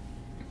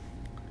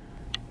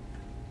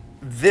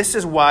 this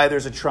is why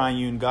there's a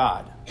triune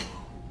God.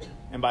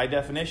 And by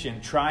definition,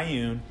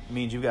 triune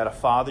means you've got a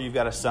Father, you've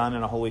got a Son,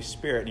 and a Holy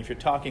Spirit. And if you're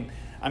talking,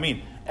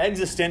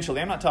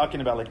 existentially, I'm not talking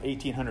about like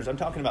 1800s. I'm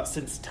talking about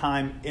since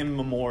time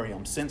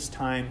immemorial, since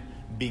time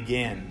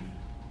began.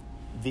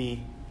 The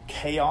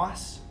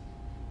chaos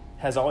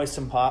has always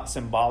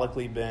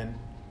symbolically been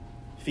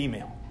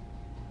female.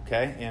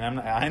 Okay? And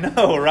I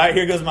know, right?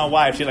 Here goes my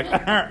wife. She's like,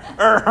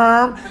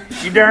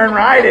 you darn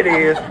right it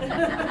is.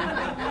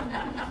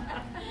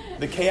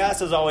 The chaos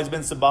has always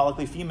been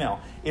symbolically female.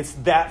 It's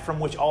that from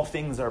which all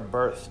things are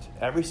birthed.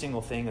 Every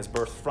single thing is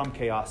birthed from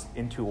chaos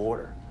into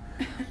order.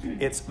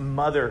 It's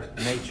Mother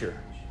Nature,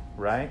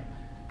 right?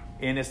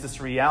 And it's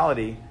this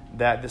reality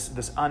that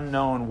this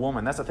unknown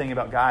woman, that's the thing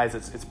about guys,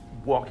 it's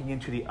walking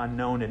into the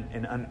unknown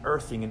and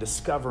unearthing and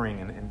discovering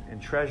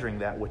and treasuring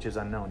that which is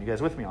unknown. You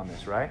guys with me on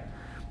this, right?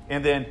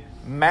 And then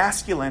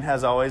masculine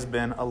has always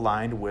been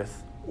aligned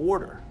with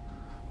order,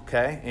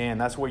 okay? And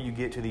that's where you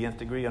get to the nth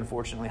degree,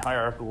 unfortunately,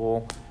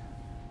 hierarchical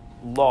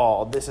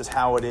law. This is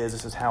how it is.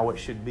 This is how it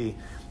should be.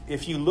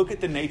 If you look at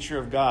the nature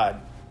of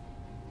God,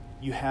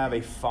 you have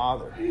a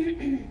Father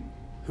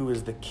who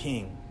is the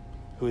king,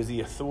 who is the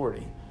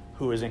authority,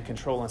 who is in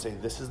control and say,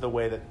 this is the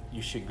way that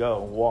you should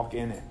go, walk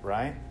in it,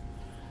 right?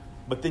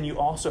 But then you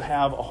also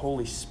have a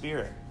Holy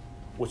Spirit,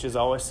 which has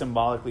always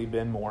symbolically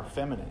been more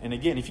feminine. And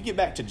again, if you get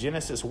back to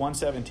Genesis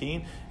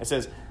 1:17, it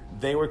says,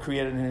 they were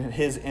created in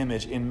his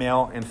image, in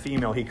male and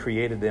female, he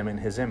created them in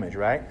his image,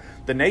 right?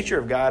 The nature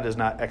of God is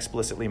not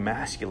explicitly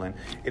masculine.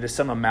 It is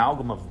some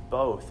amalgam of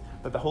both.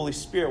 But the Holy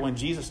Spirit, when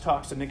Jesus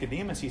talks to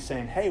Nicodemus, he's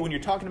saying, hey, when you're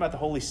talking about the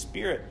Holy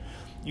Spirit,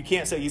 you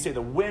say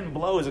the wind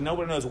blows and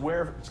nobody knows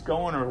where it's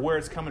going or where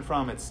it's coming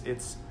from.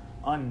 It's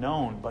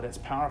unknown, but it's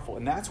powerful.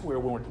 And that's where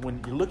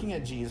when you're looking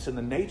at Jesus and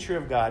the nature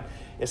of God,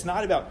 it's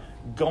not about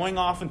going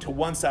off into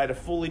one side of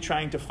fully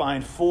trying to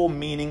find full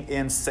meaning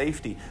in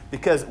safety.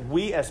 Because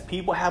we as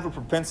people have a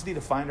propensity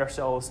to find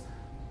ourselves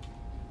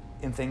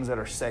in things that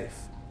are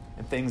safe,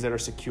 in things that are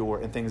secure,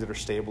 in things that are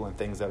stable, in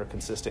things that are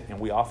consistent. And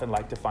we often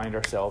like to find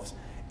ourselves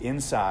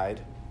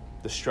inside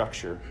the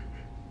structure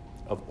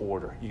of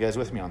order. You guys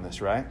with me on this,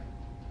 right?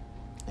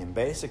 And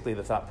basically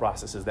the thought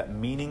process is that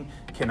meaning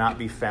cannot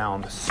be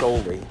found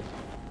solely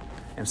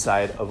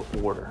inside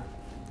of order.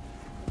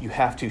 You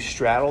have to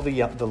straddle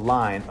the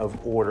line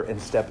of order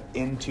and step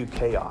into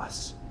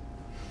chaos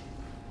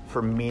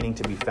for meaning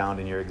to be found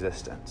in your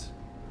existence.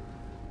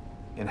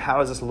 And how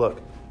does this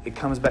look? It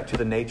comes back to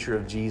the nature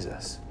of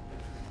Jesus.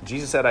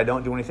 Jesus said, I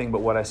don't do anything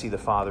but what I see the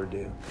Father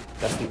do.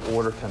 That's the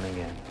order coming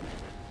in.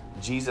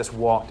 Jesus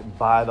walked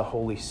by the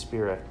Holy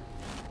Spirit.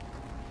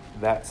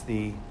 That's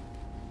the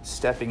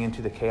stepping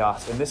into the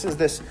chaos. And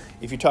this,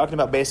 if you're talking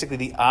about basically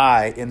the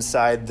eye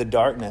inside the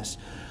darkness,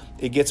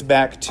 it gets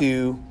back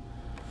to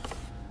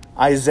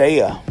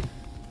Isaiah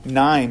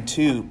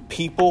 9:2.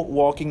 People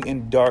walking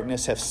in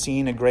darkness have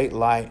seen a great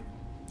light.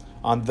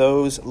 On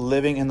those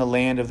living in the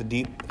land of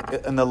deep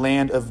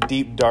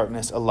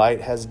darkness, a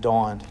light has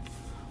dawned.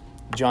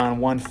 John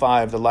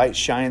 1:5. The light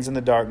shines in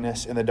the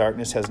darkness, and the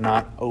darkness has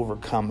not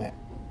overcome it.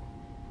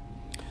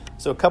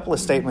 So a couple of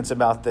statements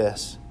about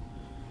this.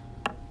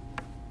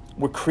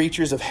 We're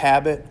creatures of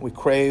habit. We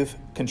crave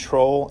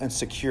control and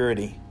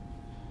security.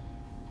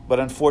 But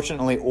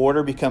unfortunately,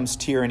 order becomes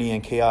tyranny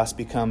and chaos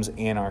becomes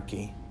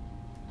anarchy.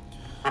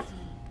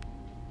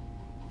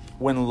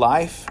 When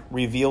life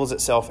reveals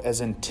itself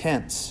as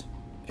intense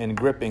and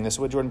gripping, this is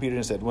what Jordan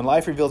Peterson said, when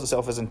life reveals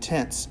itself as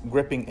intense,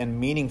 gripping, and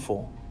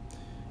meaningful,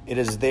 it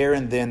is there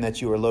and then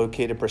that you are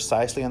located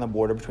precisely on the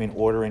border between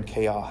order and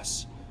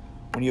chaos.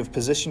 When you have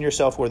positioned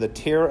yourself where the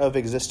terror of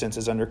existence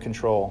is under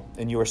control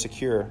and you are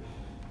secure,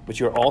 but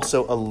you are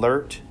also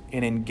alert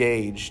and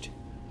engaged,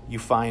 you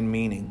find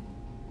meaning.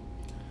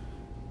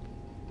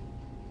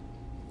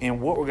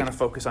 And what we're going to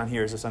focus on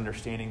here is this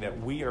understanding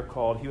that we are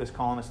called, he was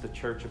calling us the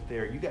church up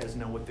there. You guys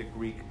know what the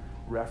Greek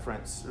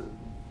reference,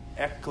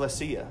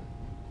 ekklesia,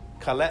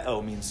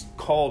 kaleo means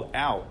called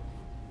out.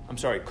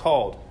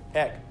 Called.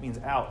 Ek means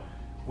out.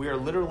 We are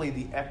literally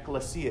the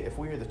ekklesia. If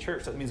we are the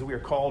church, that means we are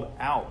called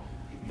out.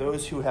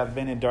 Those who have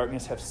been in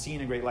darkness have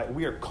seen a great light.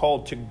 We are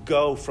called to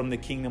go from the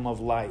kingdom of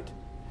light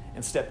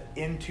and step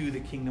into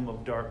the kingdom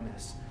of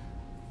darkness.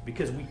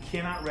 Because we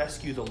cannot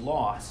rescue the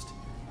lost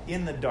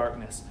in the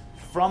darkness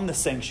from the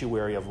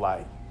sanctuary of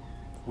light.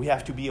 We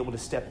have to be able to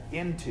step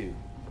into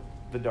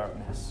the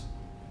darkness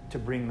to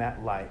bring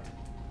that light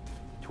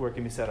to where it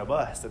can be said of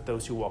us that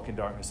those who walk in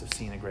darkness have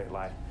seen a great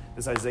light.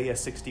 This Isaiah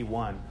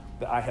 61,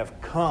 that I have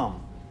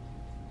come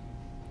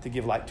to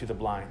give light to the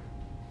blind.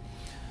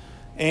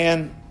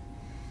 And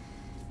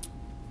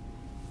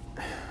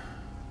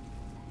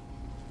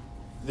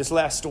this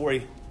last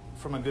story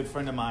from a good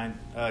friend of mine,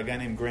 a guy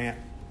named Grant.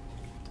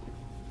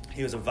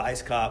 He was a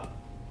vice cop,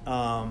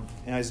 and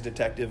I was a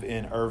detective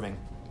in Irving.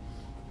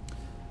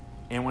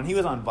 And when he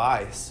was on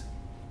vice,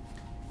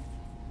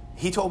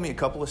 he told me a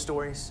couple of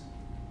stories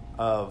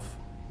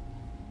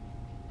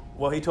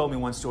he told me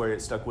one story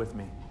that stuck with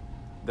me,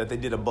 that they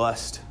did a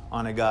bust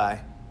on a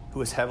guy who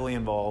was heavily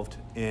involved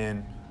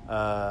in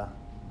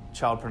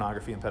child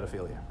pornography and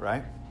pedophilia,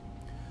 right?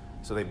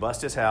 So they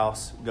bust his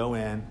house, go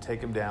in,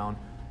 take him down,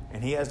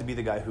 and he has to be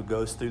the guy who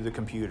goes through the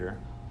computer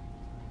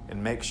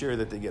and make sure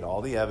that they get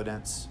all the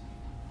evidence,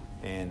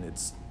 and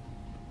it's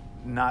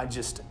not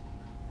just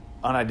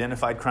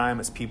unidentified crime,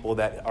 it's people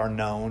that are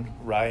known,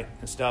 right,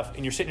 and stuff.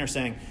 And you're sitting there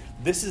saying,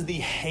 this is the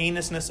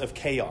heinousness of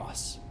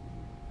chaos.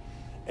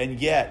 And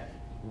yet,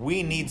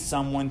 we need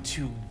someone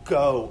to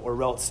go,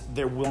 or else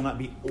there will not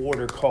be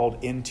order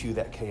called into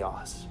that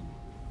chaos.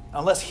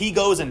 Unless he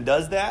goes and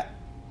does that,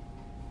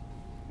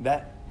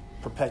 that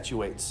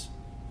perpetuates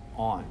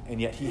on. And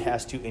yet he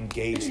has to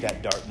engage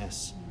that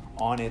darkness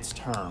on its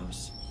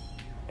terms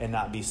and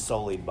not be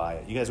sullied by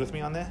it. You guys with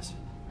me on this?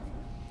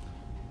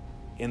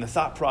 And the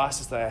thought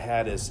process that I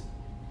had is,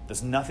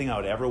 there's nothing I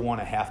would ever want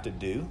to have to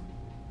do.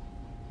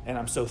 And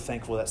I'm so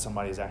thankful that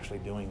somebody is actually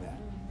doing that.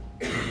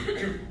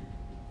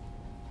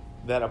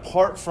 That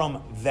apart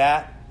from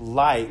that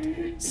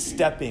light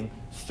stepping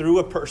through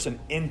a person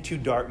into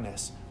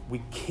darkness,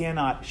 we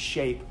cannot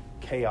shape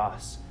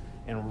chaos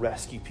and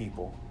rescue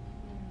people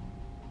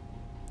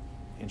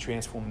and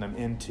transform them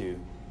into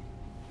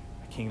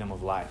a kingdom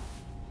of light.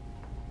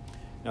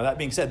 Now, that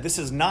being said, this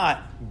is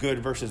not good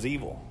versus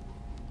evil,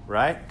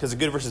 right? Because the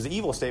good versus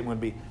evil statement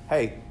would be,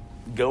 hey,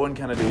 go and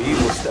kind of do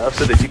evil stuff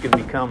so that you can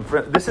become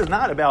friends. This is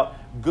not about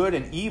good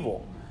and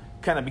evil,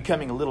 kind of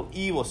becoming a little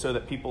evil so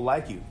that people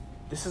like you.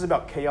 This is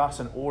about chaos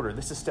and order.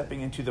 This is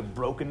stepping into the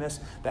brokenness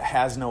that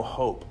has no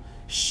hope.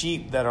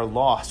 Sheep that are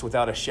lost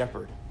without a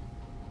shepherd.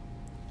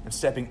 And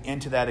stepping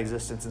into that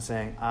existence and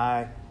saying,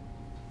 I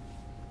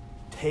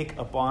take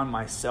upon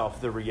myself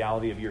the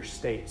reality of your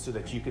state so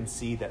that you can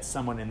see that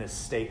someone in this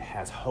state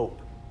has hope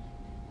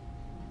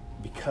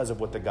because of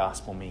what the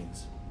gospel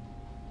means.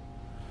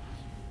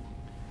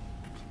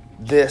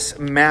 This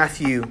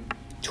Matthew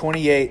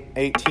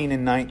 28:18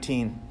 and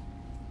 19,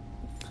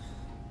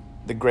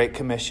 the Great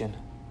Commission.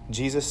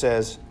 Jesus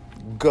says,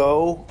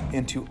 go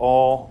into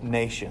all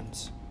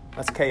nations.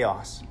 That's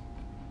chaos.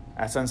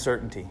 That's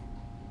uncertainty.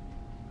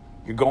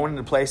 You're going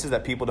into places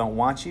that people don't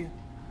want you.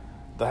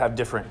 They'll have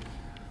different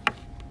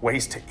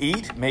ways to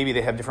eat. Maybe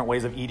they have different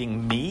ways of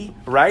eating me,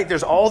 right?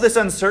 There's all this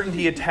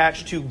uncertainty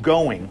attached to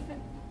going.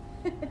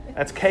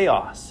 That's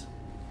chaos.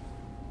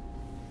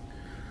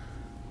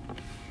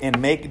 And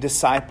make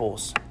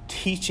disciples,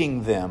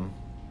 teaching them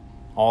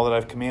all that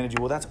I've commanded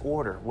you. Well, that's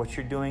order. What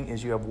you're doing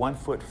is you have one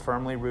foot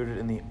firmly rooted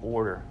in the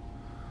order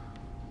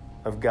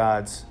of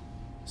God's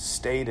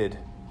stated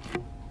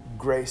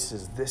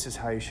graces. This is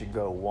how you should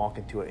go. Walk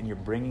into it. And you're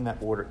bringing that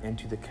order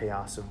into the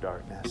chaos of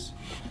darkness.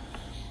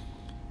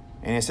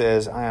 And it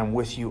says, I am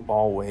with you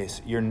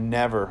always. You're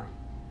never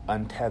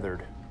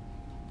untethered.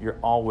 You're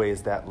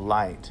always that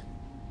light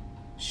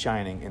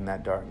shining in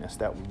that darkness,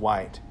 that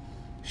white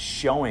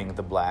showing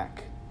the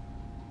black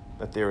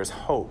that there is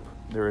hope,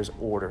 there is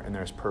order, and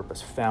there is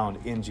purpose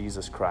found in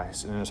Jesus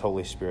Christ and in His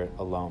Holy Spirit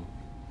alone.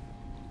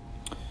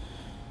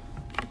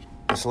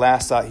 This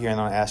last thought here, and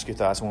then I'll ask your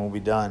thoughts and we'll be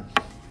done.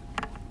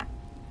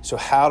 So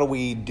how do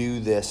we do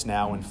this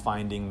now in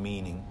finding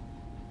meaning?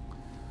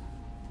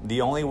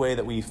 The only way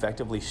that we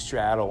effectively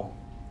straddle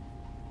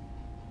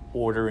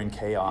order and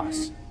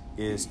chaos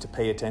is to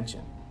pay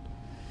attention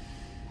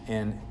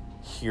and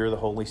hear the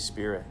Holy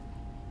Spirit.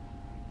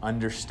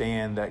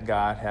 Understand that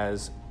God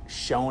has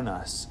shown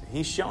us.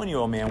 He's shown you,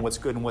 oh man, what's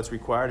good and what's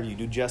required of you.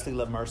 Do justly,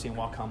 love mercy, and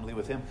walk humbly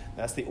with Him.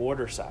 That's the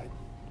order side.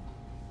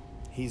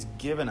 He's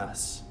given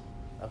us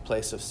a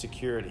place of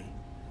security.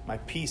 My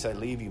peace I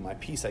leave you, my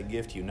peace I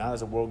give to you, not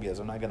as the world gives.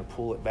 I'm not going to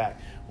pull it back.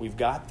 We've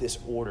got this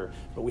order,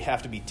 but we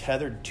have to be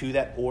tethered to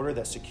that order,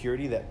 that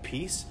security, that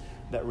peace,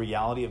 that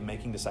reality of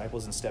making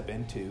disciples and step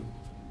into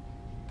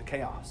the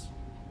chaos.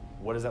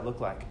 What does that look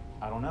like?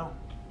 I don't know.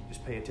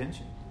 Just pay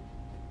attention.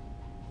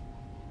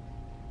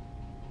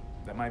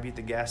 That might be at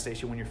the gas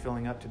station when you're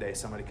filling up today.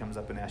 Somebody comes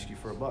up and asks you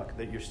for $1,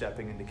 that you're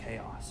stepping into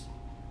chaos.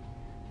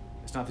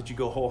 It's not that you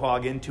go whole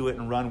hog into it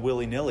and run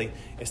willy-nilly.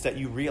 It's that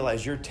you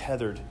realize you're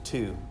tethered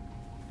to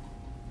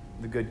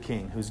the good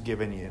King who's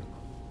given you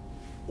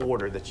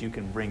order that you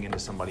can bring into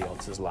somebody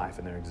else's life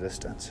and their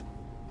existence.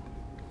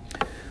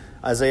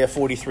 Isaiah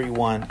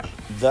 43:1,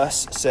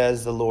 thus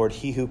says the Lord,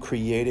 He who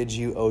created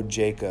you, O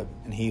Jacob,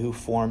 and He who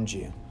formed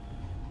you.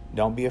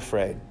 Don't be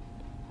afraid.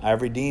 I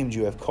have redeemed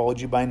you, I have called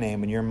you by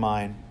name, and you're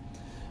mine.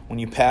 When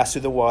you pass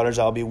through the waters,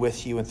 I'll be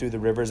with you, and through the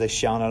rivers they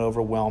shall not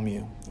overwhelm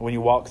you. When you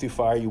walk through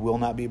fire, you will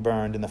not be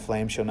burned, and the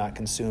flame shall not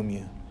consume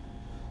you.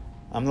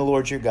 I'm the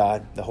Lord your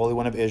God, the Holy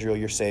One of Israel,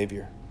 your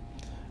Savior.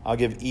 I'll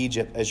give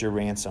Egypt as your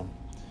ransom,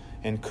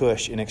 and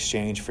Cush in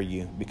exchange for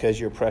you, because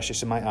you're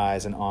precious in my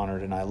eyes and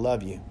honored, and I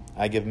love you.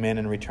 I give men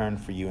in return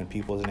for you, and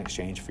peoples in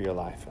exchange for your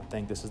life. I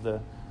think this is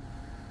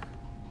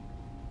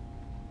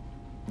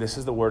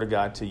the word of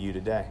God to you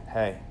today.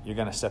 Hey, you're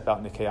going to step out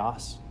into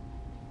chaos,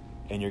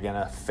 and you're going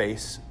to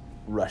face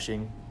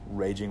rushing,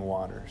 raging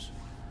waters.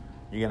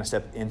 You're going to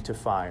step into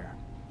fire.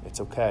 It's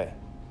okay.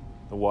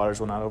 The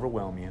waters will not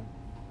overwhelm you.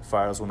 The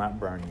fires will not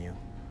burn you.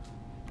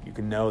 You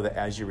can know that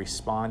as you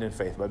respond in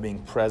faith, by being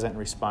present and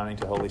responding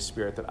to the Holy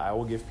Spirit, that I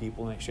will give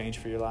people in exchange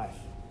for your life.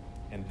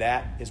 And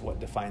that is what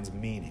defines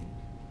meaning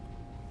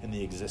in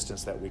the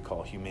existence that we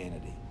call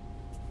humanity.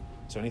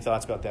 So any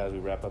thoughts about that as we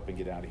wrap up and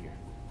get out of here?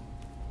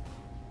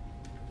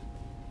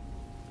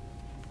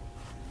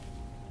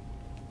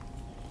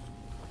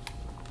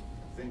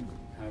 I think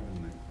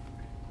having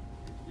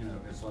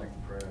it's like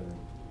the prayer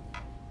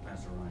that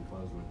Pastor Ryan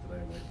closed with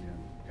today, like,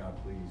 God,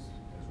 please,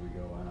 as we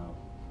go out,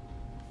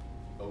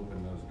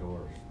 open those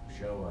doors,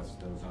 show us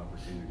those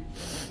opportunities,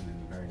 right? And then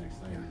the very next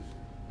thing is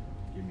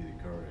give me the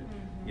courage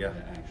to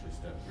actually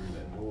step through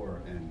that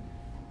door. And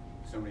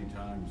so many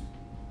times,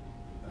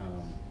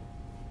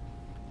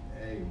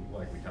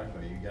 like we talked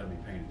about, you got to be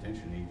paying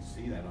attention. You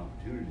see that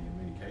opportunity in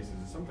many cases,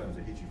 and sometimes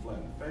it hits you flat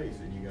in the face,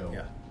 and you go,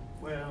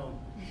 well,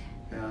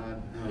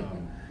 God,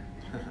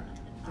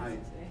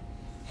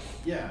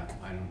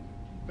 I'm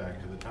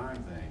back to the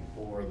time thing,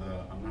 or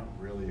I'm not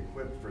really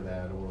equipped for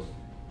that, or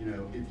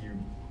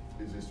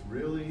is this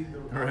really the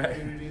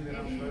opportunity that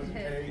I'm supposed to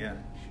take?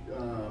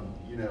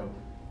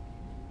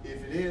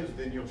 If it is,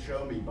 then you'll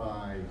show me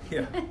by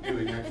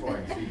doing X, Y,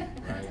 and Z,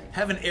 right?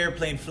 Have an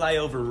airplane fly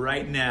over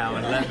right now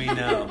and let me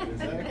know.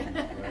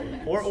 Exactly.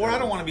 Right? Or I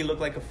don't want to look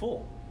like a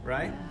fool,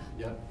 right?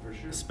 Yeah, for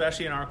sure.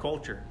 Especially in our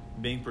culture,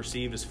 being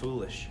perceived as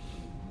foolish.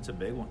 It's a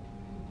big one.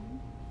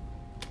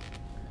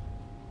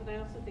 But I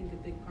also think a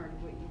big part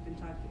of what you've been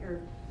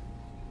talking,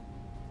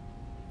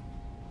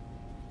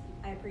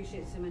 I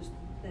appreciate so much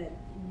that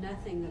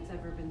nothing that's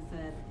ever been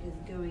said is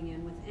going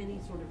in with any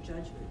sort of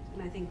judgment.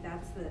 And I think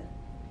that's the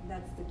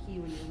key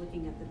when you're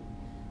looking at the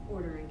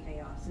order and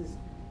chaos, is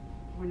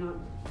we're not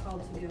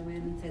called to go in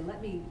and say,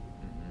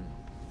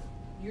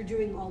 you're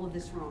doing all of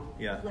this wrong.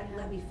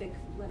 Let me fix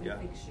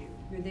you.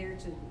 You're there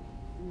to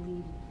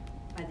lead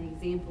by the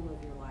example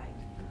of your life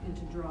and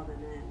to draw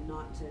them in,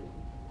 not to.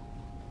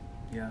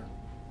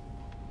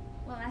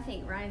 Well, I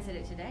think Ryan said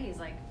it today, is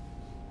like,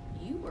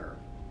 you were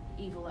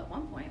evil at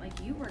one point. Like,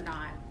 you were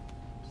not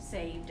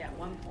saved at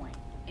one point.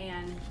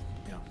 And,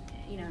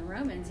 in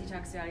Romans, he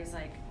talks about, he's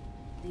like,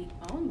 the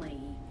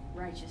only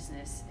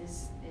righteousness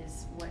is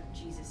what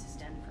Jesus has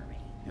done for me.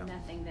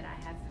 Nothing that I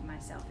have for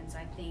myself. And so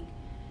I think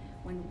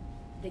when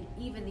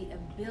even the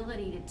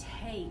ability to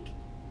take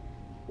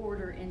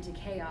order into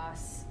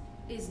chaos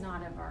is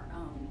not of our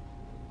own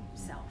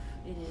self.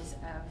 It is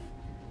of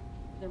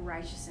the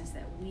righteousness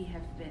that we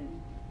have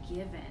been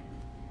given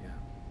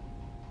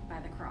by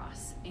the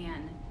cross.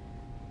 And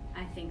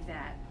I think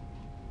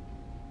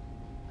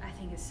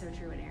it's so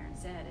true what Aaron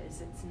said, is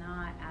it's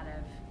not out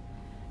of.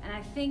 And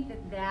I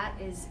think that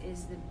is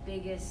the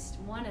biggest,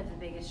 one of the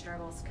biggest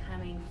struggles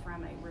coming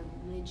from a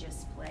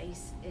religious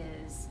place,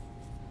 is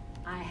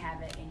I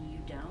have it and you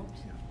don't.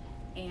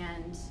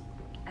 And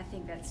I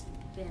think that's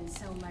been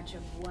so much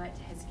of what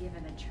has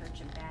given the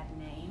church a bad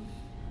name.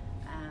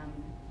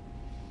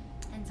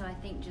 And so I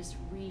think just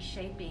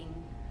reshaping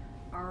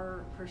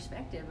our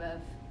perspective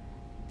of,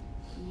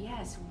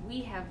 yes,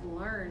 we have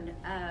learned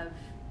of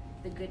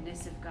the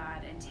goodness of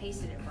God and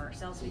tasted it for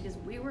ourselves because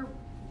we were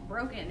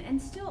broken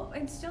and still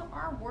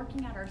are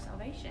working out our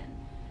salvation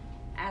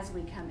as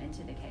we come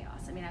into the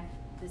chaos. I mean,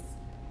 this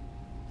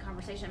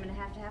conversation I'm going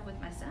to have with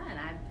my son.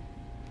 I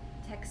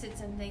texted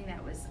something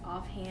that was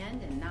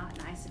offhand and not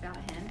nice about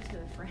him to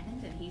a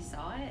friend, and he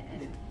saw it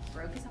and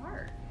broke his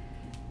heart.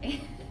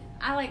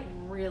 I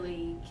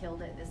really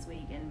killed it this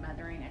week in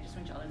mothering. I just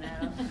want y'all to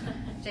know.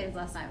 James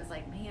last night was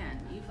like, man,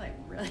 you've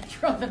really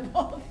thrown the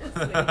ball this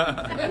week.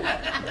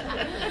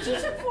 She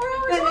took 4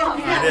 hours off.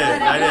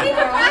 I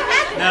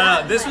did.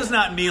 No, this was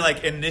not me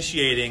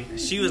initiating.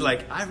 She was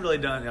like, I've really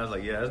done it. I was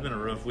like, yeah, it's been a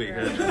rough week.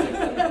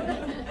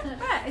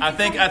 I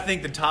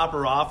think the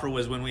topper offer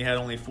was when we had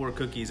only 4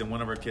 cookies and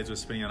one of our kids was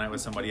spending the night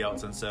with somebody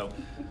else, and so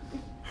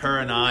her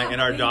and I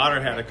and our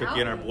daughter had a cookie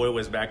and our boy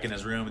was back in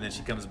his room, and then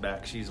she comes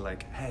back. She's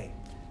like, hey,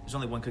 there's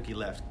only 1 cookie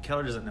left.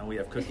 Keller doesn't know we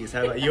have cookies.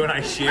 How about you and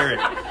I share it?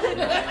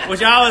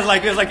 Which I was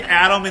like, it was like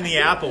Adam and the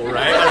apple,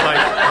 right? I was like,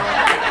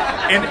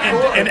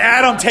 and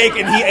Adam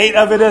and he ate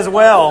of it as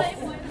well.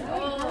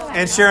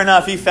 And sure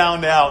enough, he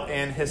found out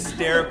and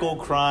hysterical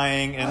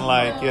crying and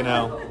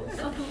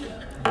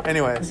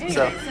Anyways,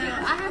 so I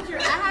have to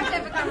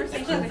have a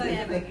conversation with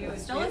him. He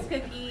stole his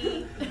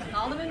cookie,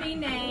 called him a mean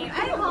name.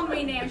 I didn't call him a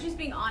mean name. I was just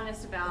being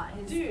honest about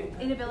his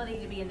inability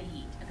to be in the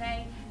heat,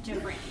 okay? To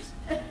a friend.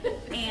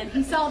 And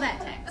he saw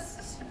that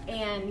text.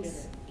 And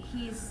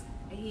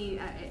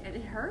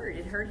it hurt.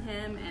 It hurt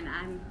him. And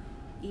I'm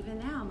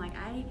like,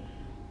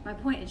 my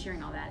point in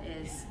sharing all that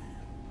is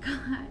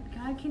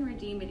God can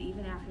redeem it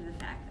even after the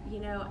fact.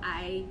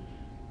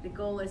 The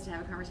goal is to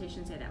have a conversation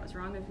and say, that was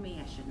wrong of me.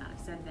 I should not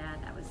have said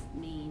that. That was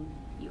mean.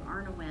 You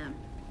aren't a wimp.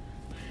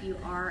 You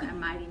are a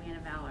mighty man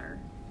of valor.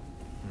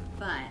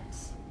 But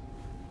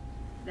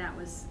that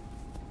was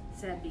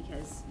said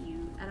because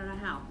I don't know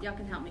how. Y'all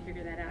can help me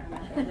figure that out.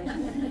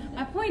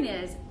 My point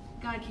is,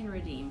 God can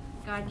redeem.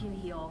 God can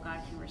heal.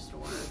 God can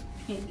restore.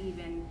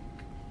 Even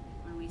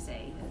when we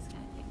say those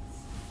kind of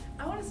things.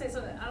 I want to say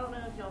something. I don't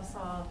know if y'all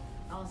saw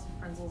Allison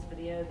Frenzel's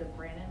video that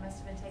Brandon must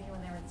have been taking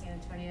when they were in San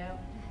Antonio.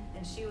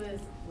 And she was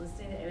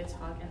listening to Ava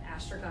talk, and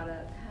Asher got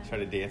up.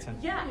 Started dancing?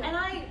 Yeah, and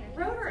I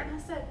wrote her, and I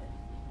said,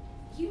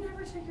 you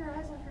never took your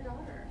eyes off your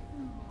daughter.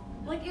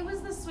 Aww. It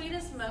was the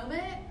sweetest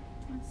moment.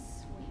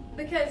 That's sweet.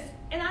 Because,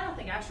 and I don't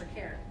think Asher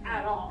cared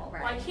at all.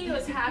 Right. He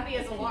was happy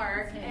as a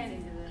lark,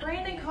 and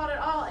Brandon caught it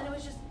all, and it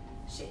was just,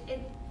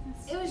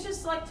 it was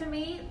just to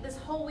me, this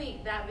whole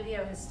week, that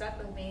video has stuck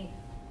with me.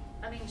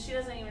 I mean, she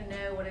doesn't even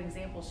know what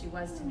example she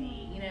was to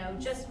me,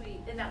 just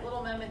in that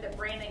little moment that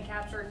Brandon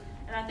captured.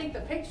 And I think the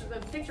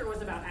picture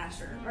was about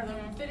Asher, or the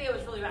video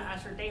was really about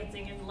Asher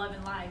dancing and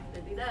loving life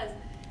that he does.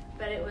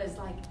 But it was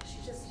she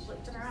just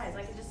looked in her eyes,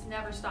 it just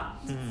never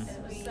stopped. And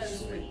it was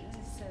so sweet.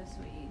 It's so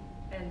sweet.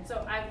 And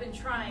so I've been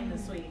trying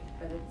this week,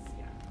 but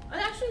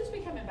and actually it's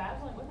becoming bad.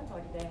 I was only with her for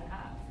a day and a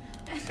half.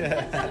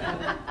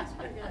 It's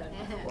pretty good.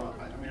 Well,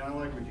 I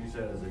like what you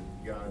said, as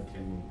God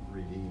can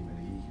redeem and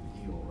He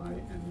can heal,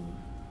 right? And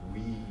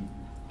we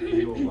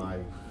feel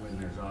like when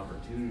there's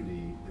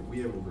opportunity that we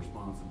have a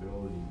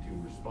responsibility to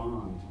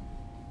respond,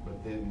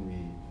 but then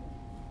we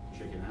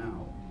chicken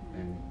out.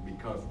 And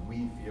because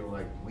we feel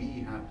like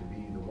we have to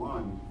be the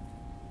one,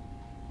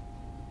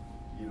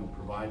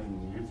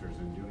 providing the answers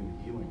and doing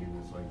the healing.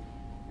 And it's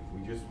if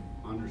we just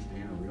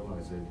understand and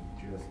realize that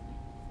just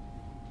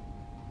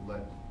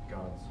let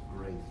God's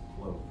grace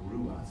flow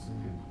through us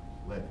and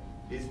let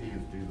His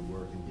hands do the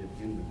work and give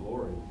Him the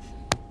glory,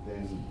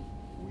 then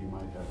we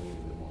might have a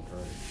little bit more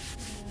courage.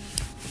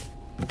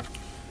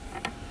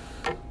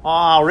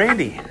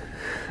 Randy.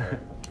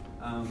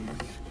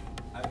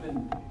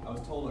 I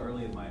was told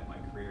early in my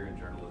career in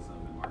journalism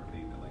and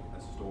marketing that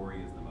a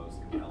story is the most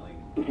compelling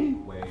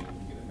way you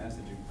can get a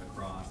message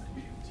across and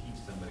you can teach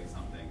somebody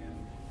something.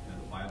 And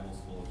the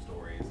Bible's full of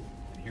stories.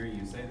 And hearing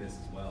you say this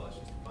as well, it's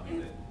just funny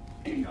that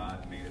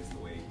God made us the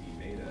way He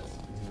made us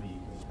to be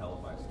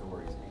compelled by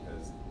stories,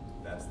 because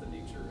that's the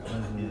nature of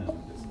Him,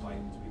 this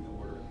fight between the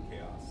order and the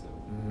chaos. So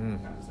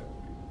kind of stuck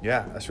with me.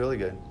 Yeah, that's really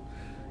good.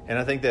 And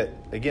I think that,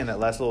 again, that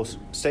last little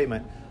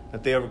statement,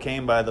 that they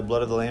overcame by the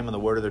blood of the Lamb and the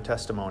word of their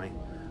testimony.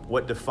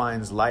 What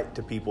defines light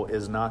to people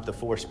is not the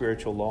 4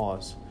 spiritual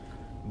laws,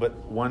 but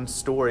a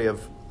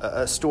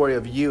story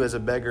of you as a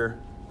beggar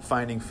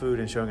finding food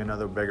and showing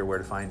another beggar where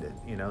to find it.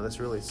 That's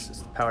really it's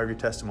the power of your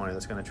testimony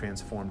that's going to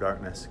transform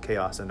darkness,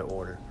 chaos into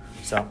order.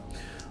 So, all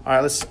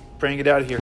right, let's pray and get out of here.